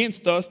charges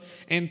against us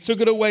and took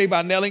it away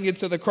by nailing it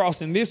to the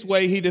cross. In this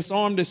way, he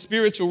disarmed the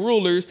spiritual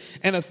rulers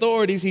and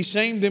authorities. He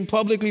shamed them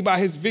publicly by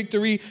his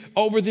victory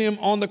over them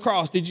on the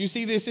cross. Did you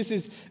see this?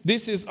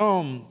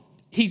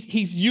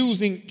 He's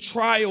using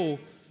trial,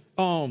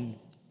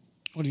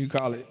 what do you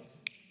call it?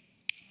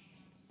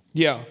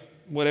 Yeah,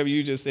 whatever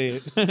you just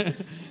said.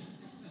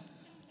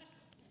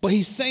 But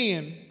he's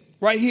saying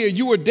right here,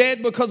 you were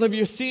dead because of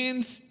your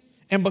sins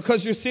and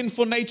because your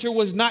sinful nature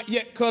was not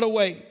yet cut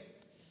away.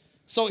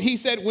 So he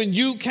said, when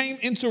you came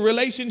into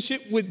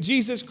relationship with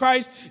Jesus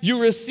Christ,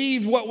 you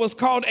received what was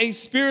called a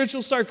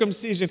spiritual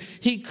circumcision.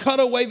 He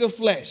cut away the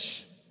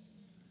flesh,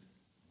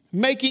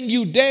 making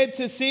you dead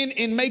to sin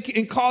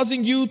and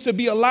causing you to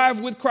be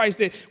alive with Christ.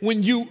 That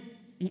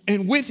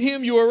and with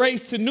him you were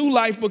raised to new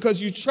life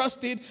because you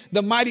trusted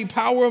the mighty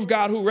power of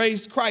God who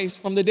raised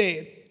Christ from the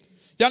dead.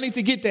 Y'all need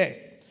to get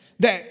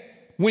that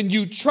when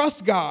you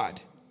trust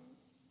God,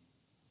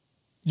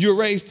 you're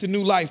raised to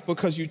new life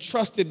because you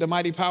trusted the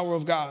mighty power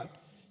of God.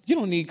 You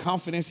don't need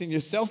confidence in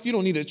yourself. You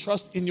don't need to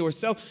trust in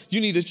yourself. You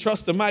need to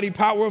trust the mighty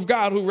power of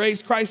God who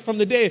raised Christ from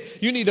the dead.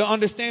 You need to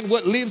understand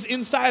what lives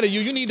inside of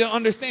you. You need to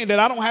understand that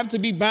I don't have to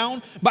be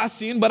bound by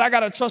sin, but I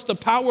got to trust the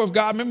power of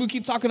God. Remember, we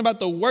keep talking about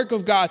the work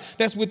of God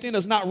that's within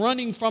us, not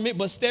running from it,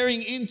 but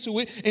staring into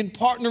it and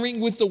partnering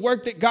with the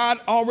work that God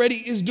already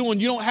is doing.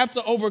 You don't have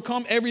to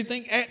overcome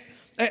everything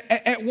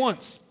at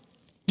once.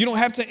 You don't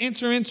have to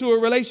enter into a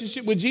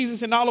relationship with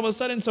Jesus and all of a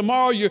sudden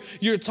tomorrow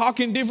you're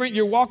talking different,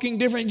 you're walking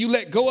different, you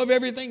let go of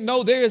everything.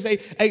 No, there is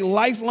a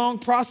lifelong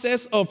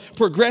process of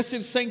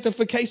progressive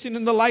sanctification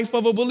in the life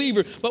of a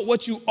believer. But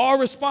what you are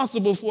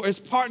responsible for is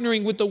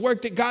partnering with the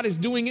work that God is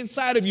doing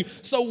inside of you.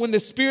 So when the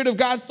Spirit of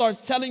God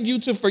starts telling you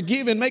to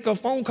forgive and make a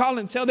phone call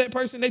and tell that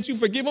person that you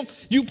forgive them,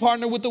 you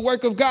partner with the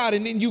work of God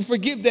and then you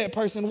forgive that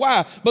person.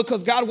 Why?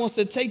 Because God wants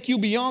to take you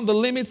beyond the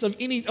limits of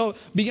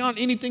beyond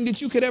anything that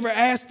you could ever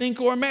ask,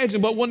 think, or imagine.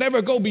 But we'll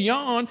never go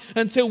beyond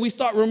until we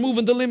start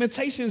removing the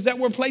limitations that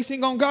we're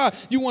placing on God.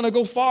 You want to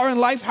go far in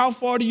life? How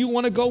far do you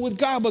want to go with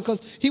God?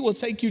 Because he will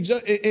take you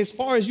as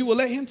far as you will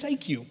let him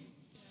take you.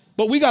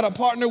 But we got to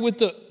partner with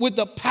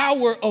the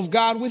power of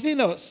God within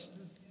us.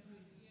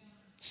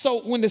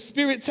 So when the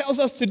Spirit tells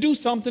us to do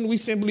something, we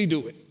simply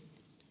do it.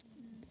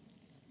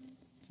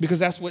 Because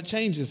that's what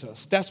changes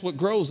us. That's what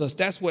grows us.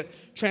 That's what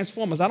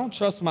transforms us. I don't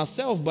trust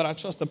myself, but I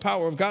trust the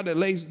power of God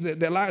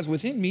that lies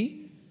within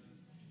me.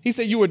 He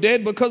said you were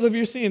dead because of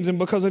your sins and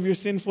because of your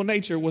sinful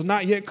nature was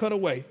not yet cut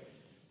away.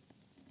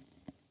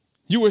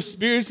 You were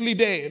spiritually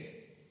dead.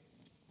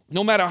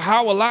 No matter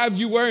how alive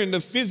you were in the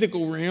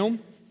physical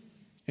realm,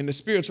 in the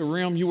spiritual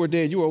realm, you were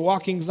dead. You were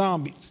walking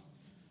zombies.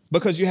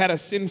 because you had a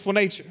sinful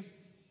nature.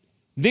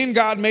 Then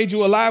God made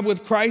you alive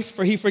with Christ,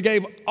 for he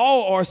forgave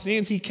all our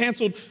sins. He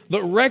canceled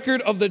the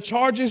record of the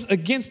charges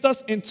against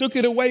us and took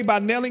it away by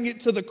nailing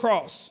it to the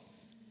cross.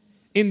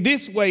 In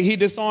this way, he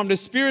disarmed the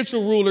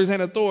spiritual rulers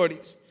and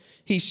authorities.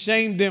 He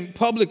shamed them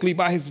publicly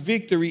by his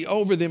victory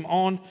over them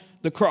on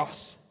the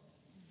cross.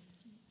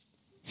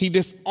 He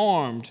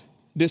disarmed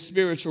the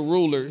spiritual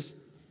rulers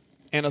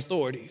and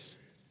authorities.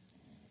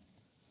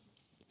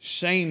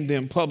 Shamed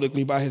them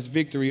publicly by his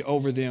victory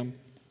over them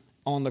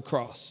on the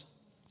cross.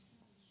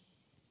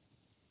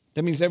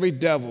 That means every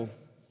devil,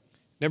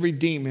 every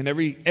demon,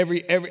 every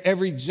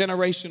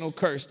generational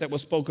curse that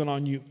was spoken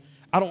on you.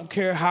 I don't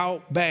care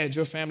how bad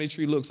your family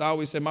tree looks. I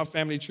always say my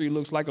family tree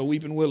looks like a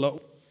weeping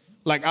willow.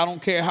 Like, I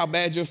don't care how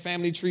bad your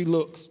family tree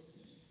looks.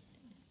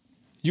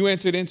 You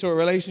entered into a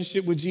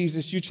relationship with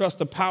Jesus. You trust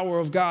the power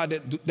of God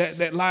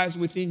that lies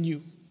within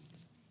you.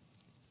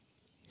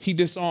 He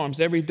disarms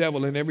every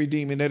devil and every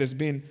demon that has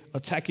been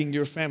attacking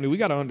your family. We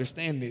got to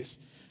understand this.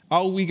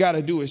 All we got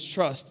to do is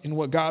trust in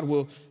what God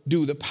will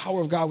do, the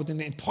power of God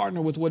within, and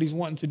partner with what he's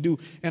wanting to do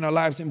in our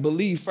lives, and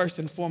believe first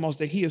and foremost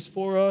that he is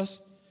for us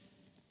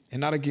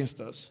and not against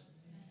us.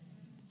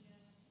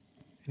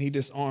 And he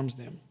disarms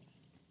them.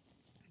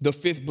 The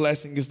fifth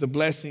blessing is the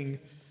blessing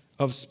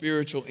of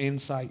spiritual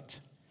insight.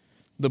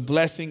 The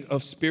blessing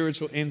of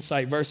spiritual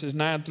insight. Verses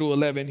 9 through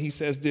 11, he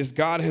says this: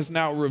 God has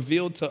now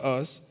revealed to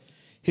us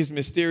his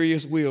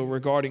mysterious will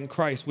regarding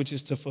Christ, which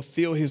is to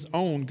fulfill his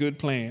own good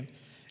plan.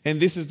 And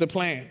this is the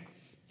plan.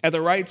 At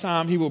the right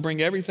time, he will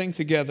bring everything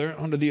together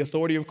under the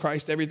authority of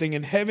Christ, everything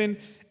in heaven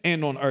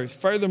and on earth.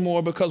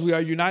 Furthermore, because we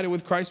are united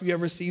with Christ, we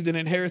have received an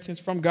inheritance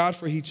from God,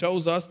 for he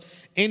chose us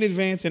in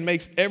advance and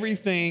makes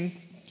everything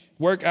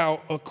work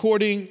out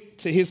according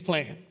to his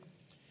plan.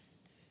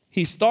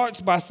 He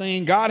starts by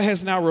saying God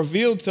has now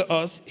revealed to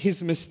us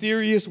his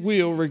mysterious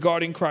will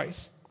regarding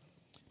Christ.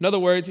 In other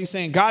words, he's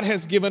saying God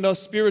has given us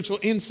spiritual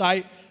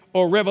insight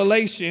or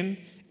revelation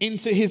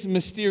into his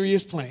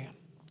mysterious plan.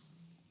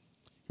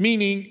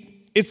 Meaning,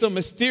 it's a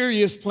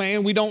mysterious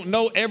plan. We don't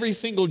know every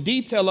single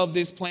detail of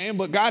this plan,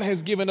 but God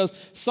has given us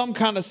some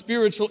kind of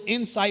spiritual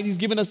insight. He's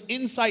given us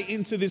insight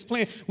into this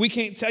plan. We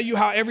can't tell you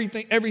how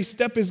every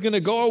step is going to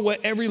go or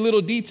what every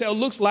little detail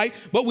looks like,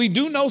 but we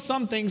do know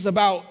some things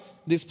about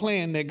this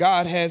plan that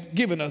God has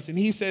given us. And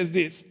he says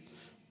this: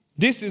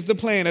 this is the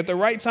plan. At the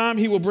right time,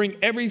 he will bring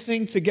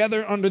everything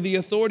together under the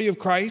authority of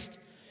Christ,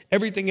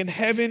 everything in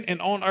heaven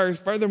and on earth.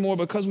 Furthermore,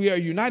 because we are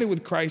united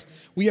with Christ,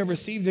 we have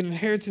received an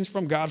inheritance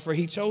from God, for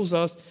he chose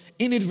us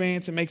in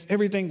advance and makes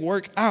everything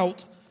work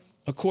out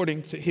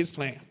according to his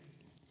plan.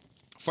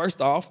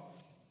 First off,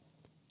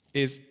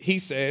 he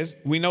says,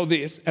 we know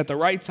this: at the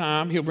right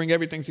time, he'll bring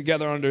everything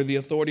together under the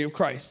authority of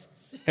Christ,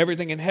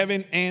 everything in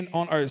heaven and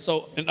on earth.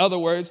 So in other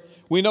words,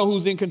 we know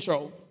who's in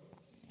control.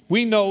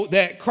 We know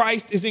that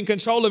Christ is in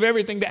control of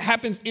everything that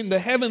happens in the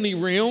heavenly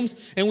realms.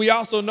 And we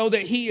also know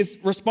that he is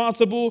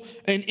responsible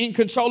and in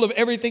control of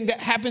everything that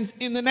happens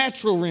in the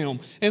natural realm.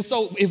 And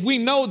so if we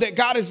know that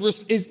God is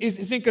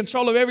in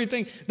control of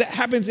everything that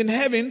happens in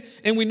heaven,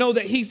 and we know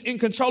that he's in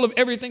control of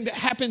everything that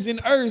happens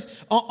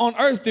on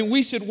earth, then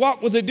we should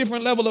walk with a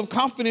different level of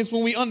confidence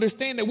when we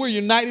understand that we're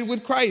united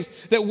with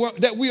Christ,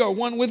 that we are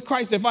one with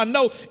Christ. If I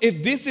know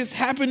if this is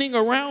happening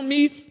around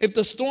me, if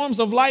the storms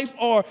of life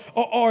are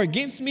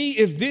against me,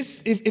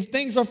 if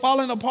things are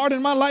falling apart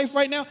in my life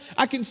right now,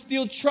 I can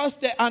still trust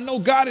that I know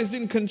God is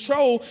in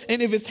control.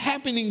 And if it's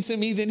happening to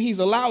me, then he's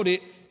allowed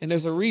it. And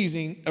there's a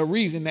reason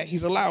that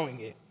he's allowing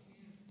it.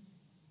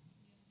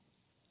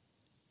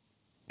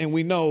 And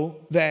we know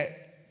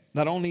that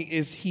not only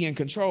is he in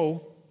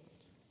control,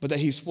 but that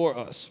he's for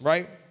us,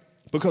 right?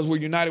 Because we're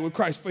united with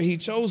Christ. For he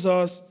chose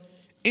us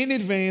in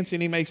advance,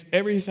 and he makes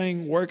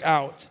everything work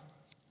out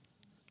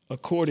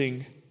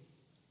according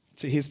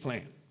to his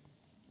plan.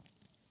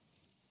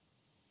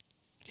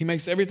 He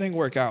makes everything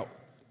work out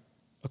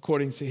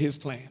according to his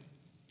plan.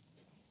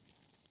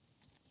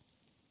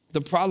 The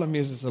problem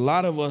is a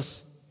lot of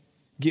us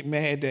get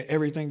mad that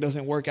everything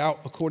doesn't work out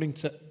according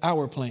to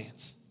our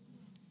plans.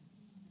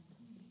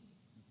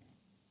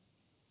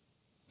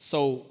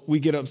 So we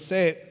get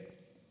upset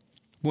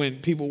when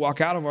people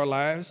walk out of our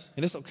lives,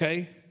 and it's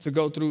okay to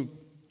go through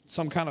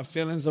some kind of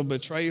feelings of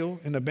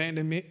betrayal and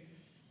abandonment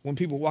when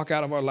people walk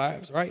out of our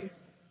lives, right?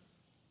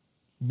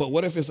 But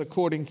what if it's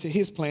according to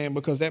his plan,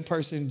 because that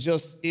person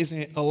just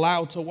isn't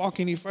allowed to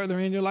walk any further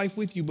in your life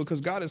with you because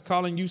God is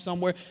calling you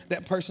somewhere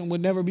that person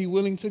would never be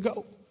willing to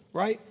go,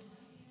 right?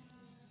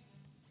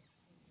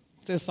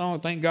 That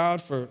song, thank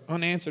God for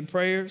unanswered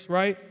prayers,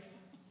 right?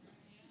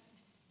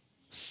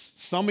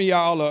 Some of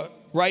y'all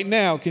right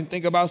now can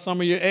think about some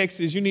of your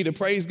exes. You need to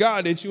praise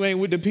God that you ain't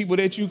with the people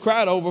that you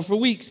cried over for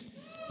weeks.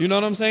 You know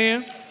what I'm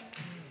saying?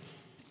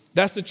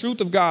 That's the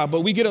truth of God.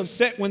 But we get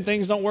upset when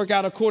things don't work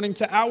out according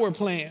to our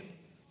plan.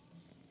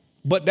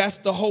 But that's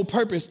the whole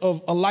purpose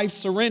of a life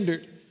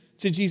surrendered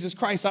to Jesus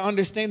Christ. I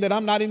understand that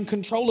I'm not in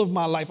control of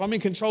my life. I'm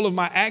in control of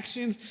my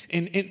actions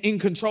and in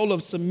control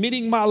of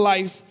submitting my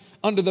life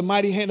under the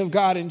mighty hand of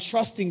God and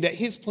trusting that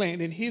his plan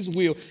and his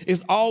will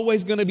is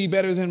always going to be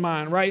better than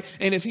mine, right?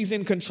 And if he's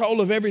in control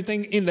of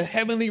everything in the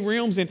heavenly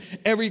realms and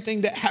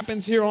everything that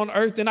happens here on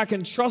earth, then I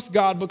can trust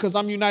God because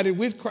I'm united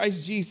with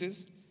Christ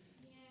Jesus.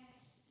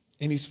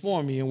 And he's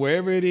for me. And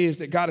wherever it is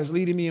that God is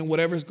leading me and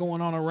whatever's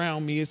going on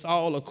around me, it's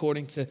all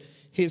according to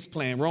his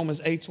plan. Romans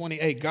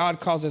 8:28, God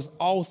causes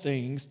all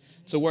things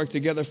to work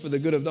together for the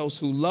good of those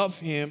who love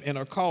him and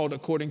are called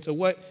according to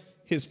what?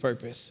 His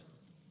purpose.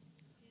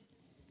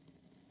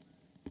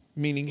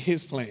 Meaning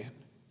his plan.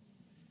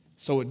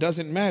 So it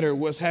doesn't matter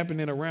what's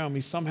happening around me.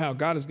 Somehow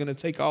God is going to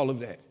take all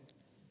of that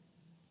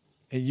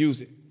and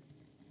use it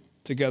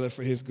together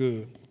for his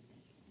good.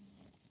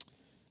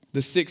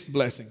 The sixth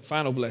blessing,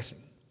 final blessing,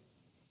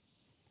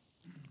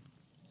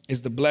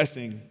 is the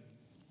blessing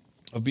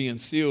of being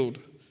sealed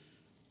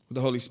with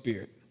the Holy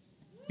Spirit.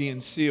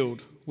 Being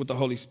sealed with the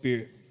Holy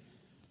Spirit.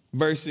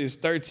 Verses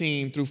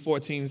 13 through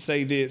 14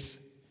 say this.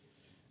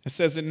 It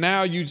says, and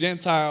now you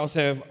Gentiles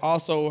have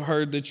also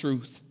heard the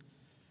truth,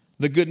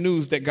 the good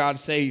news that God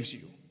saves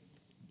you.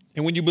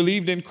 And when you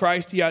believed in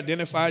Christ, he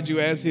identified you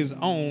as his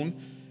own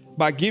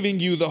by giving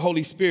you the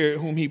Holy Spirit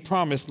whom he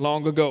promised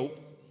long ago.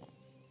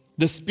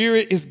 The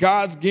Spirit is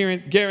God's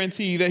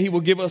guarantee that he will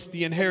give us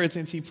the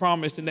inheritance he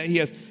promised and that he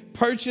has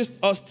purchased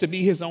us to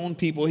be his own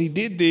people. He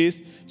did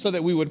this so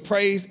that we would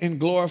praise and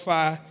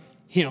glorify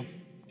him.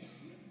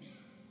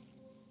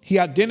 He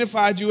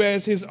identified you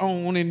as his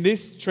own, and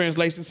this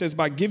translation says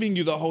by giving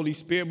you the Holy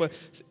Spirit, but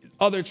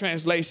other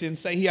translations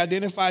say he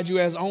identified you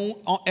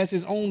as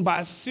his own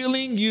by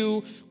sealing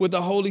you with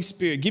the Holy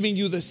Spirit, giving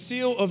you the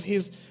seal of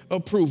his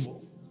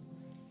approval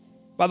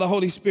by the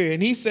Holy Spirit.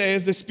 And he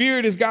says the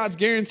Spirit is God's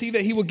guarantee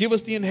that he will give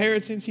us the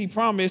inheritance he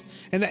promised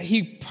and that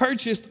he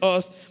purchased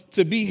us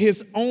to be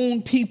his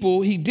own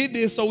people. He did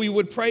this so we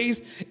would praise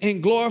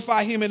and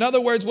glorify him. In other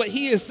words, what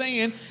he is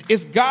saying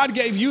is God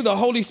gave you the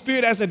Holy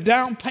Spirit as a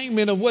down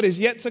payment of what is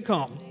yet to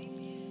come.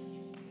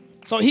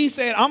 So he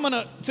said, I'm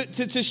going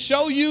to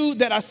show you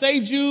that I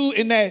saved you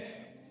and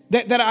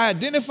that I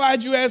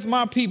identified you as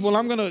my people.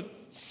 I'm going to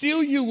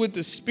seal you with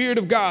the Spirit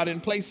of God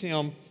and place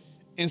him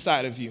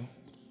inside of you.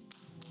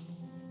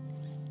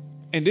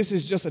 And this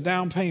is just a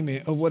down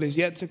payment of what is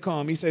yet to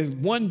come. He says,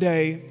 one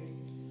day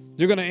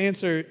you're going to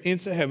enter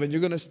into heaven.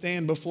 You're going to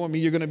stand before me.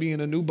 You're going to be in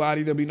a new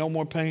body. There'll be no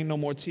more pain, no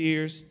more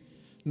tears,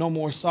 no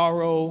more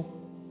sorrow.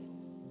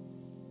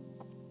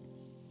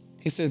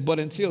 He says, but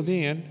until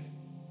then,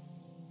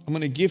 I'm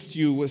going to gift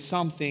you with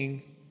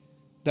something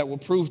that will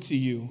prove to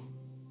you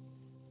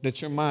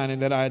that you're mine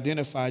and that I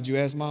identified you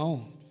as my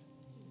own.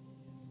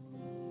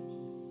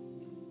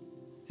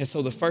 And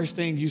so the first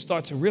thing you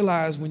start to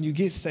realize when you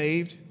get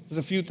saved, there's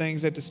a few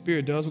things that the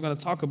Spirit does. We're going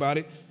to talk about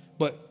it.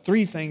 But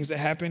three things that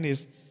happen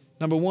is,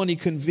 number one, he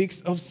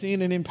convicts of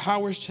sin and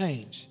empowers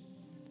change.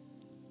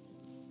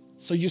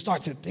 So you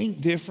start to think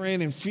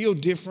different and feel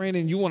different,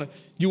 and you want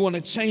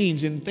to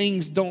change, and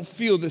things don't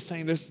feel the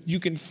same.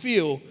 You can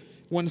feel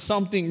when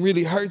something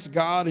really hurts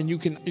God, and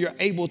you're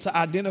able to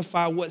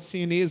identify what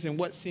sin is and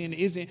what sin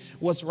isn't,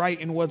 what's right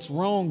and what's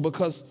wrong,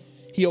 because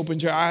he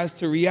opened your eyes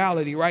to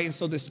reality, right? And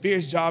so the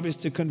Spirit's job is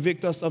to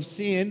convict us of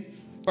sin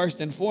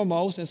first and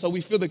foremost. And so we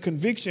feel the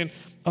conviction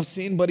of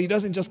sin, but he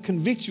doesn't just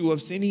convict you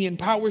of sin, he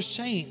empowers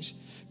change.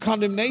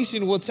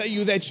 Condemnation will tell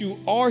you that you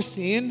are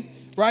sin,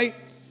 right?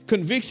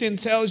 Conviction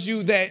tells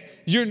you that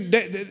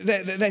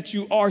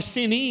you are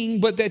sinning,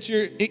 but that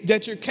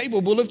you're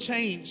capable of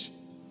change.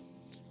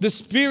 The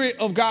Spirit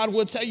of God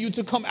will tell you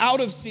to come out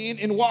of sin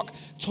and walk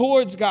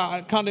towards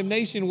God.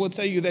 Condemnation will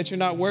tell you that you're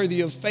not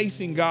worthy of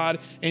facing God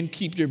and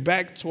keep your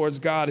back towards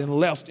God and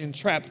left and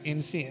trapped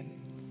in sin.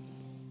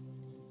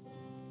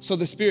 So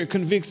the Spirit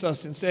convicts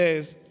us and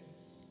says,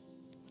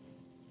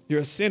 you're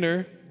a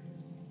sinner,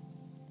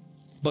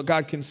 but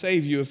God can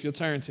save you if you'll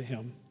turn to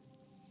him.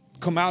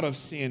 Come out of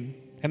sin,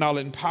 and I'll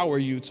empower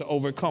you to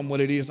overcome what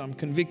it is I'm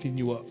convicting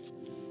you of.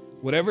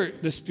 Whatever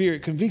the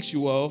Spirit convicts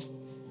you of,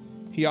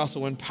 he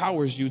also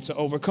empowers you to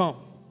overcome.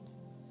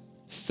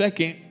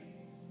 Second,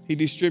 he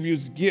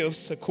distributes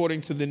gifts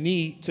according to the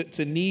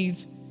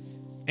needs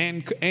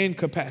and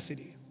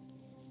capacity.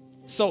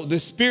 So the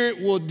Spirit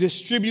will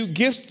distribute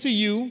gifts to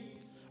you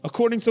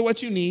according to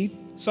what you need.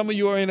 Some of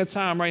you are in a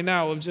time right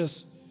now of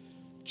just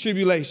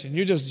tribulation.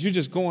 You're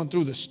just going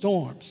through the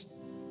storms.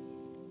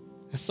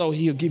 And so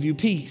he'll give you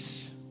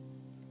peace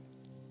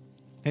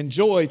and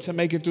joy to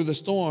make it through the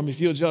storm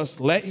if you'll just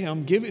let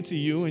him give it to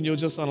you, and you'll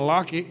just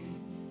unlock it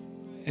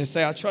and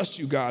say, I trust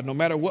you, God. No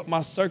matter what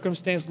my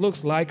circumstance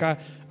looks like,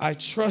 I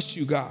trust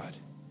you, God.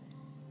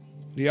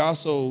 He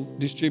also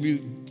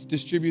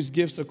distributes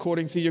gifts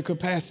according to your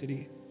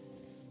capacity.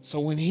 So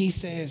when he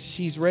says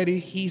she's ready,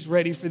 he's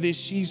ready for this,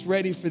 she's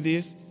ready for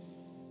this,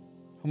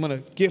 I'm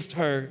going to gift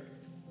her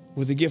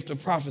with the gift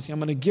of prophecy. I'm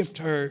going to gift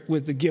her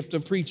with the gift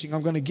of preaching.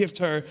 I'm going to gift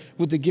her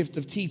with the gift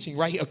of teaching,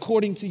 right?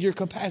 According to your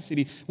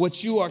capacity,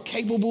 what you are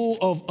capable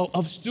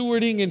of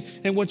stewarding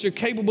and what you're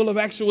capable of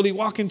actually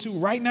walking to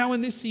right now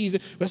in this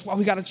season. That's why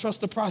we got to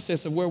trust the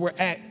process of where we're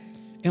at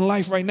in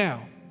life right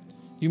now.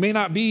 You may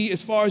not be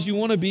as far as you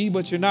want to be,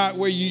 but you're not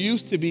where you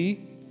used to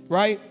be.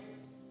 right?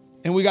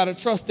 And we got to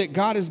trust that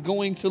God is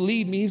going to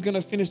lead me. He's going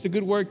to finish the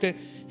good work that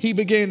he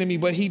began in me,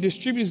 but he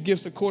distributes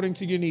gifts according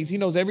to your needs. He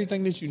knows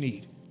everything that you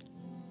need.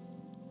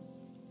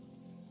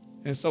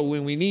 And so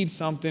when we need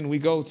something, we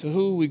go to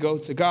who? We go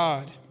to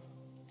God.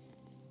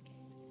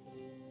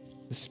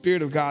 The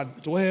Spirit of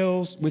God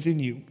dwells within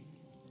you.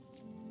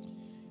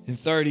 And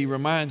third, he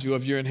reminds you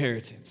of your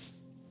inheritance.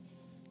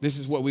 This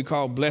is what we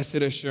call blessed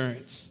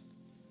assurance,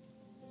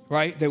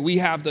 right? That we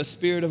have the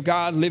Spirit of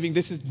God living.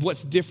 This is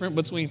what's different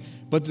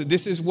but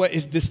this is what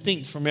is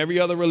distinct from every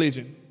other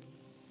religion.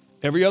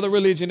 Every other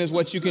religion is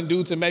what you can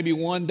do to maybe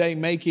one day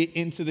make it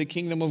into the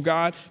kingdom of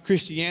God.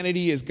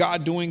 Christianity is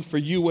God doing for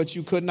you what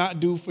you could not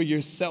do for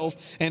yourself.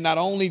 And not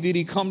only did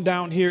he come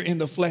down here in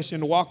the flesh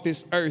and walk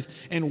this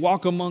earth and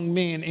walk among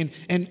men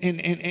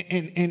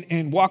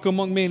and walk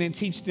among men and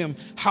teach them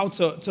how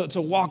to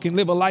walk and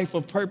live a life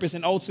of purpose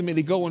and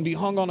ultimately go and be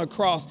hung on a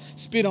cross,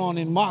 spit on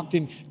and mocked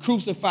and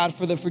crucified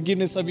for the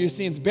forgiveness of your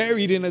sins,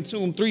 buried in a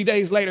tomb. 3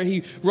 days later,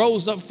 he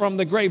rose up from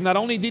the grave. Not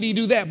only did he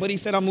do that, but he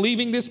said, I'm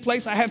leaving this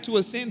place. I have to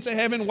ascend to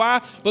heaven. Why?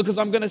 Because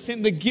I'm going to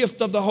send the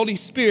gift of the Holy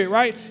Spirit,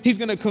 right? He's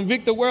going to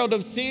convict the world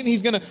of sin.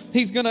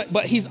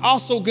 But he's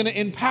also going to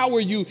empower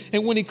you.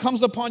 And when he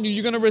comes upon you,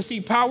 you're going to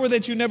receive power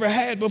that you never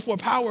had before,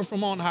 power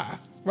from on high,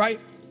 right?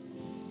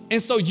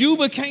 And so you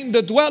became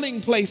the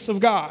dwelling place of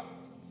God.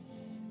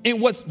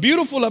 And what's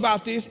beautiful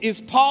about this is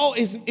Paul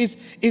is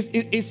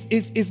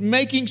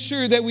making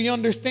sure that we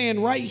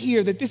understand right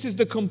here that this is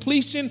the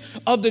completion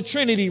of the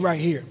Trinity right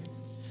here.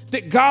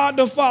 That God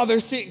the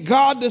Father sent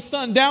God the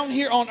Son down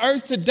here on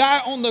earth to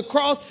die on the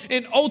cross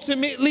and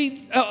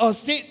ultimately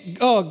sent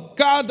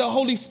God the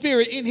Holy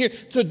Spirit in here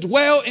to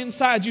dwell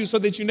inside you so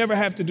that you never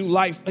have to do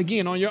life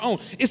again on your own.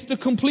 It's the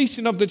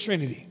completion of the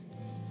Trinity.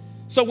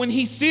 So when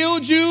he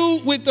sealed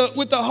you with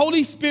the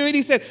Holy Spirit,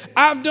 he said,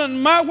 I've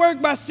done my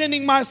work by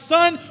sending my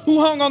Son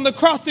who hung on the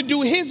cross to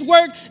do his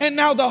work. And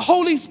now the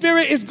Holy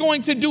Spirit is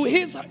going to do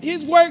his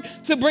work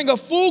to bring a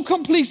full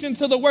completion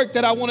to the work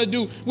that I want to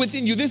do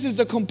within you. This is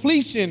the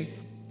completion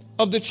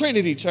of the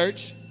Trinity,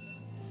 church.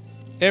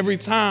 Every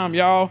time,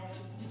 y'all,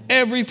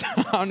 every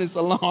time this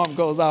alarm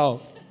goes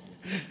off.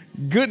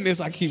 Goodness,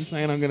 I keep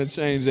saying I'm going to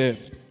change that.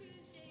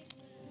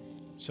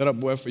 Shut up,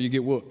 boy, before you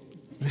get whooped.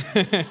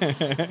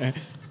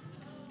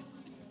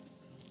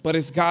 But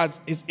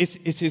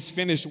it's his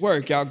finished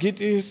work. Y'all get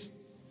this?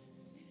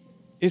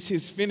 It's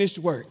his finished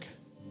work.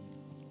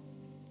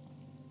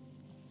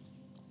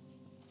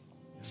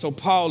 So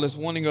Paul is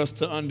wanting us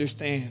to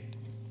understand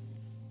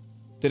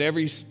that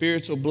every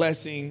spiritual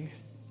blessing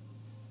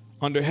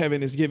under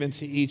heaven is given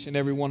to each and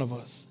every one of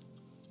us.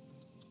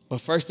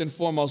 But first and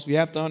foremost, we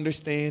have to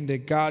understand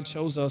that God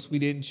chose us. We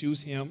didn't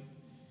choose him.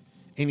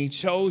 And he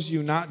chose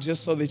you not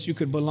just so that you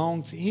could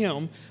belong to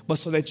him, but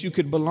so that you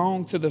could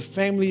belong to the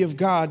family of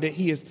God that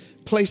he has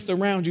placed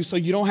around you, so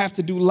you don't have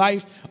to do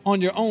life on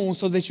your own,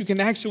 so that you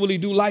can actually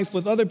do life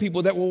with other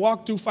people that will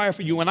walk through fire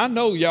for you. And I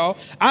know, y'all,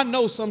 I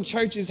know some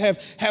churches have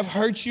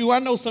hurt you. I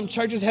know some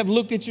churches have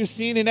looked at your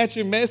sin and at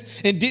your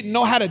mess and didn't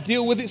know how to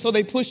deal with it, so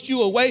they pushed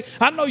you away.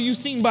 I know you've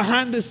seen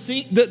behind the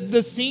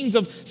scenes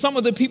of some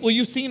of the people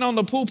you've seen on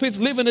the pulpits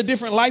living a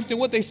different life than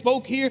what they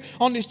spoke here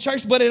on this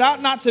church, but it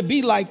ought not to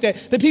be like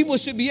that. The people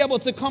should be able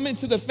to come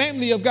into the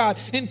family of God,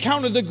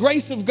 encounter the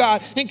grace of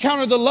God,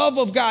 encounter the love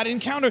of God,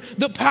 encounter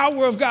the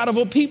power of God, of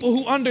a people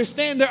who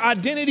understand their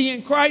identity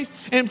in Christ,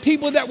 and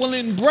people that will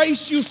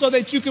embrace you so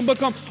that you can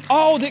become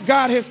all that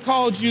God has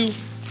called you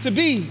to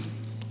be.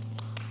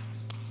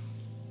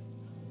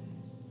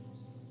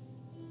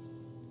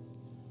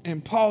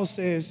 And Paul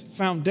says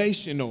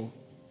foundational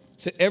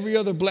to every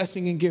other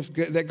blessing and gift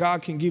that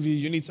God can give you,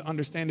 you need to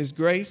understand his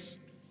grace.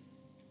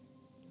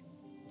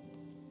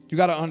 You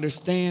got to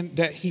understand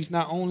that he's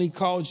not only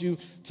called you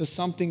to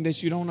something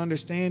that you don't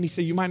understand. He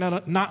said you might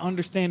not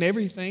understand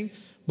everything,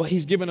 but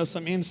he's given us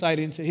some insight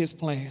into his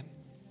plan.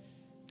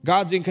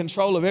 God's in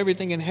control of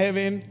everything in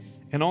heaven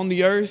and on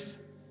the earth,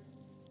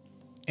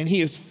 and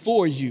he is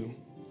for you.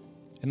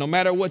 And no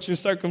matter what your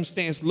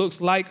circumstance looks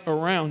like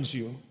around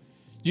you,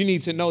 you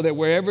need to know that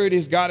wherever it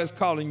is God is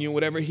calling you,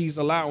 whatever he's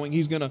allowing,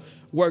 he's going to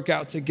work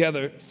out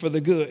together for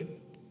the good.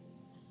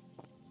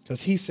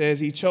 Because he says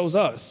he chose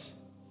us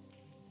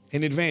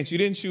in advance. You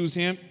didn't choose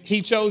him.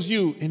 He chose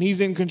you, and he's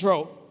in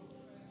control.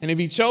 And if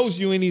he chose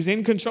you and he's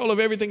in control of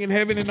everything in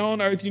heaven and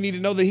on earth, you need to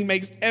know that he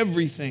makes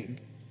everything,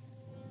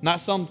 not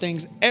some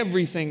things,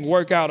 everything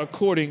work out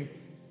according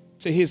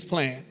to his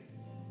plan.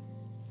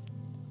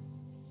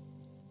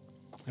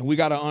 And we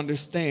got to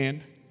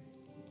understand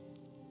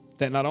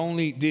that not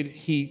only did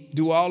he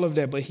do all of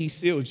that, but he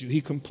sealed you.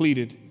 He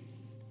completed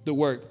the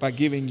work by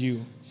giving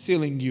you,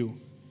 sealing you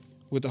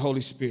with the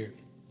Holy Spirit.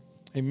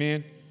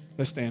 Amen.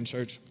 Let's stand,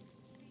 church.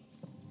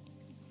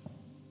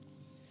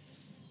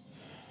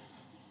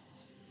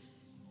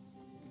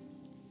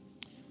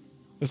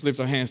 Let's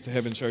lift our hands to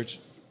heaven, church.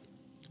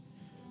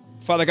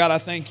 Father God, I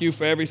thank you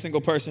for every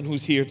single person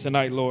who's here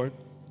tonight, Lord.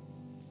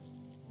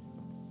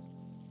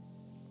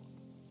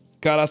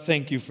 God, I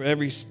thank you for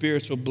every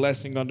spiritual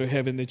blessing under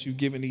heaven that you've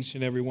given each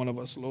and every one of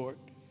us, Lord.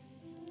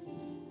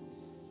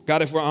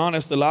 God, if we're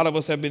honest, a lot of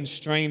us have been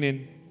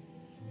straining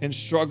and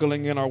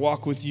struggling in our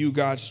walk with you,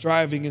 God,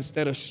 striving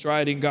instead of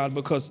striding, God,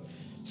 because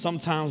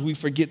sometimes we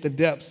forget the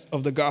depths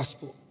of the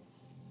gospel.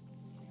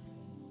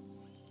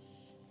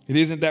 It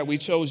isn't that we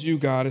chose you,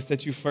 God, it's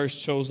that you first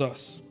chose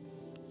us.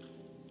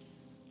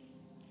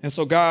 And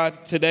so,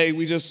 God, today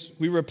we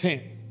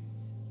repent.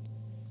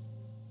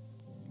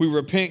 We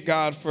repent,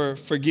 God, for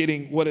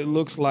forgetting what it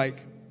looks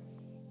like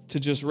to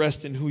just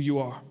rest in who you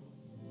are.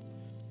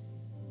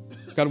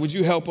 God, would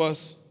you help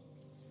us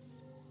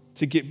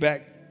to get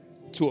back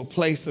to a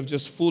place of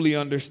just fully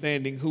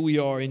understanding who we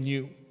are in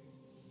you?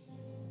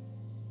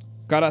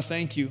 God, I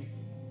thank you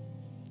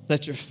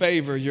that your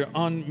favor, your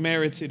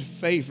unmerited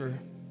favor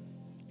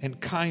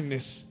and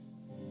kindness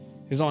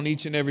is on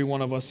each and every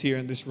one of us here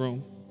in this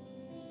room.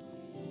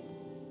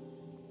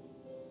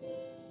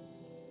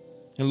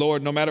 And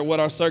Lord, no matter what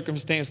our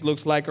circumstance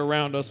looks like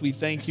around us, we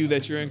thank you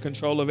that you're in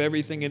control of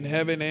everything in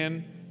heaven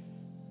and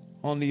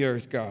on the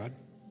earth, God.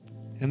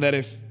 And that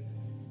if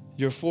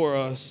you're for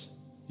us,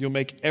 you'll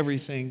make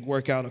everything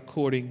work out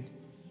according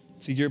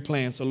to your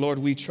plan. So Lord,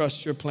 we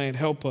trust your plan.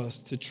 Help us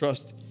to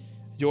trust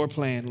your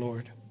plan,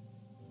 Lord.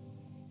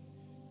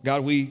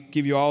 God, we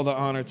give you all the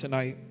honor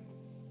tonight,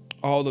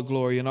 all the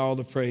glory and all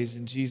the praise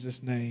in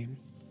Jesus' name.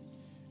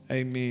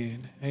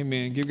 Amen.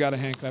 Amen. Give God a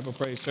hand clap of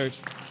praise, church.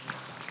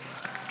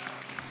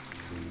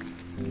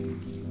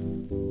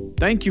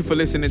 Thank you for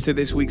listening to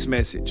this week's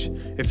message.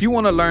 If you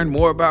want to learn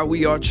more about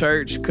We Are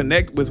Church,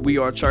 connect with We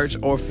Are Church,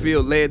 or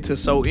feel led to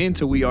sow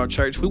into We Are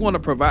Church, we want to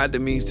provide the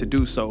means to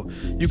do so.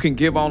 You can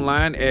give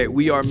online at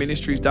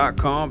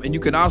weareministries.com, and you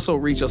can also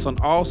reach us on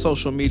all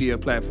social media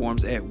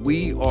platforms at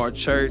We Are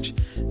Church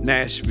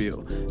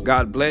Nashville.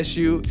 God bless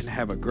you and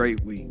have a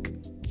great week.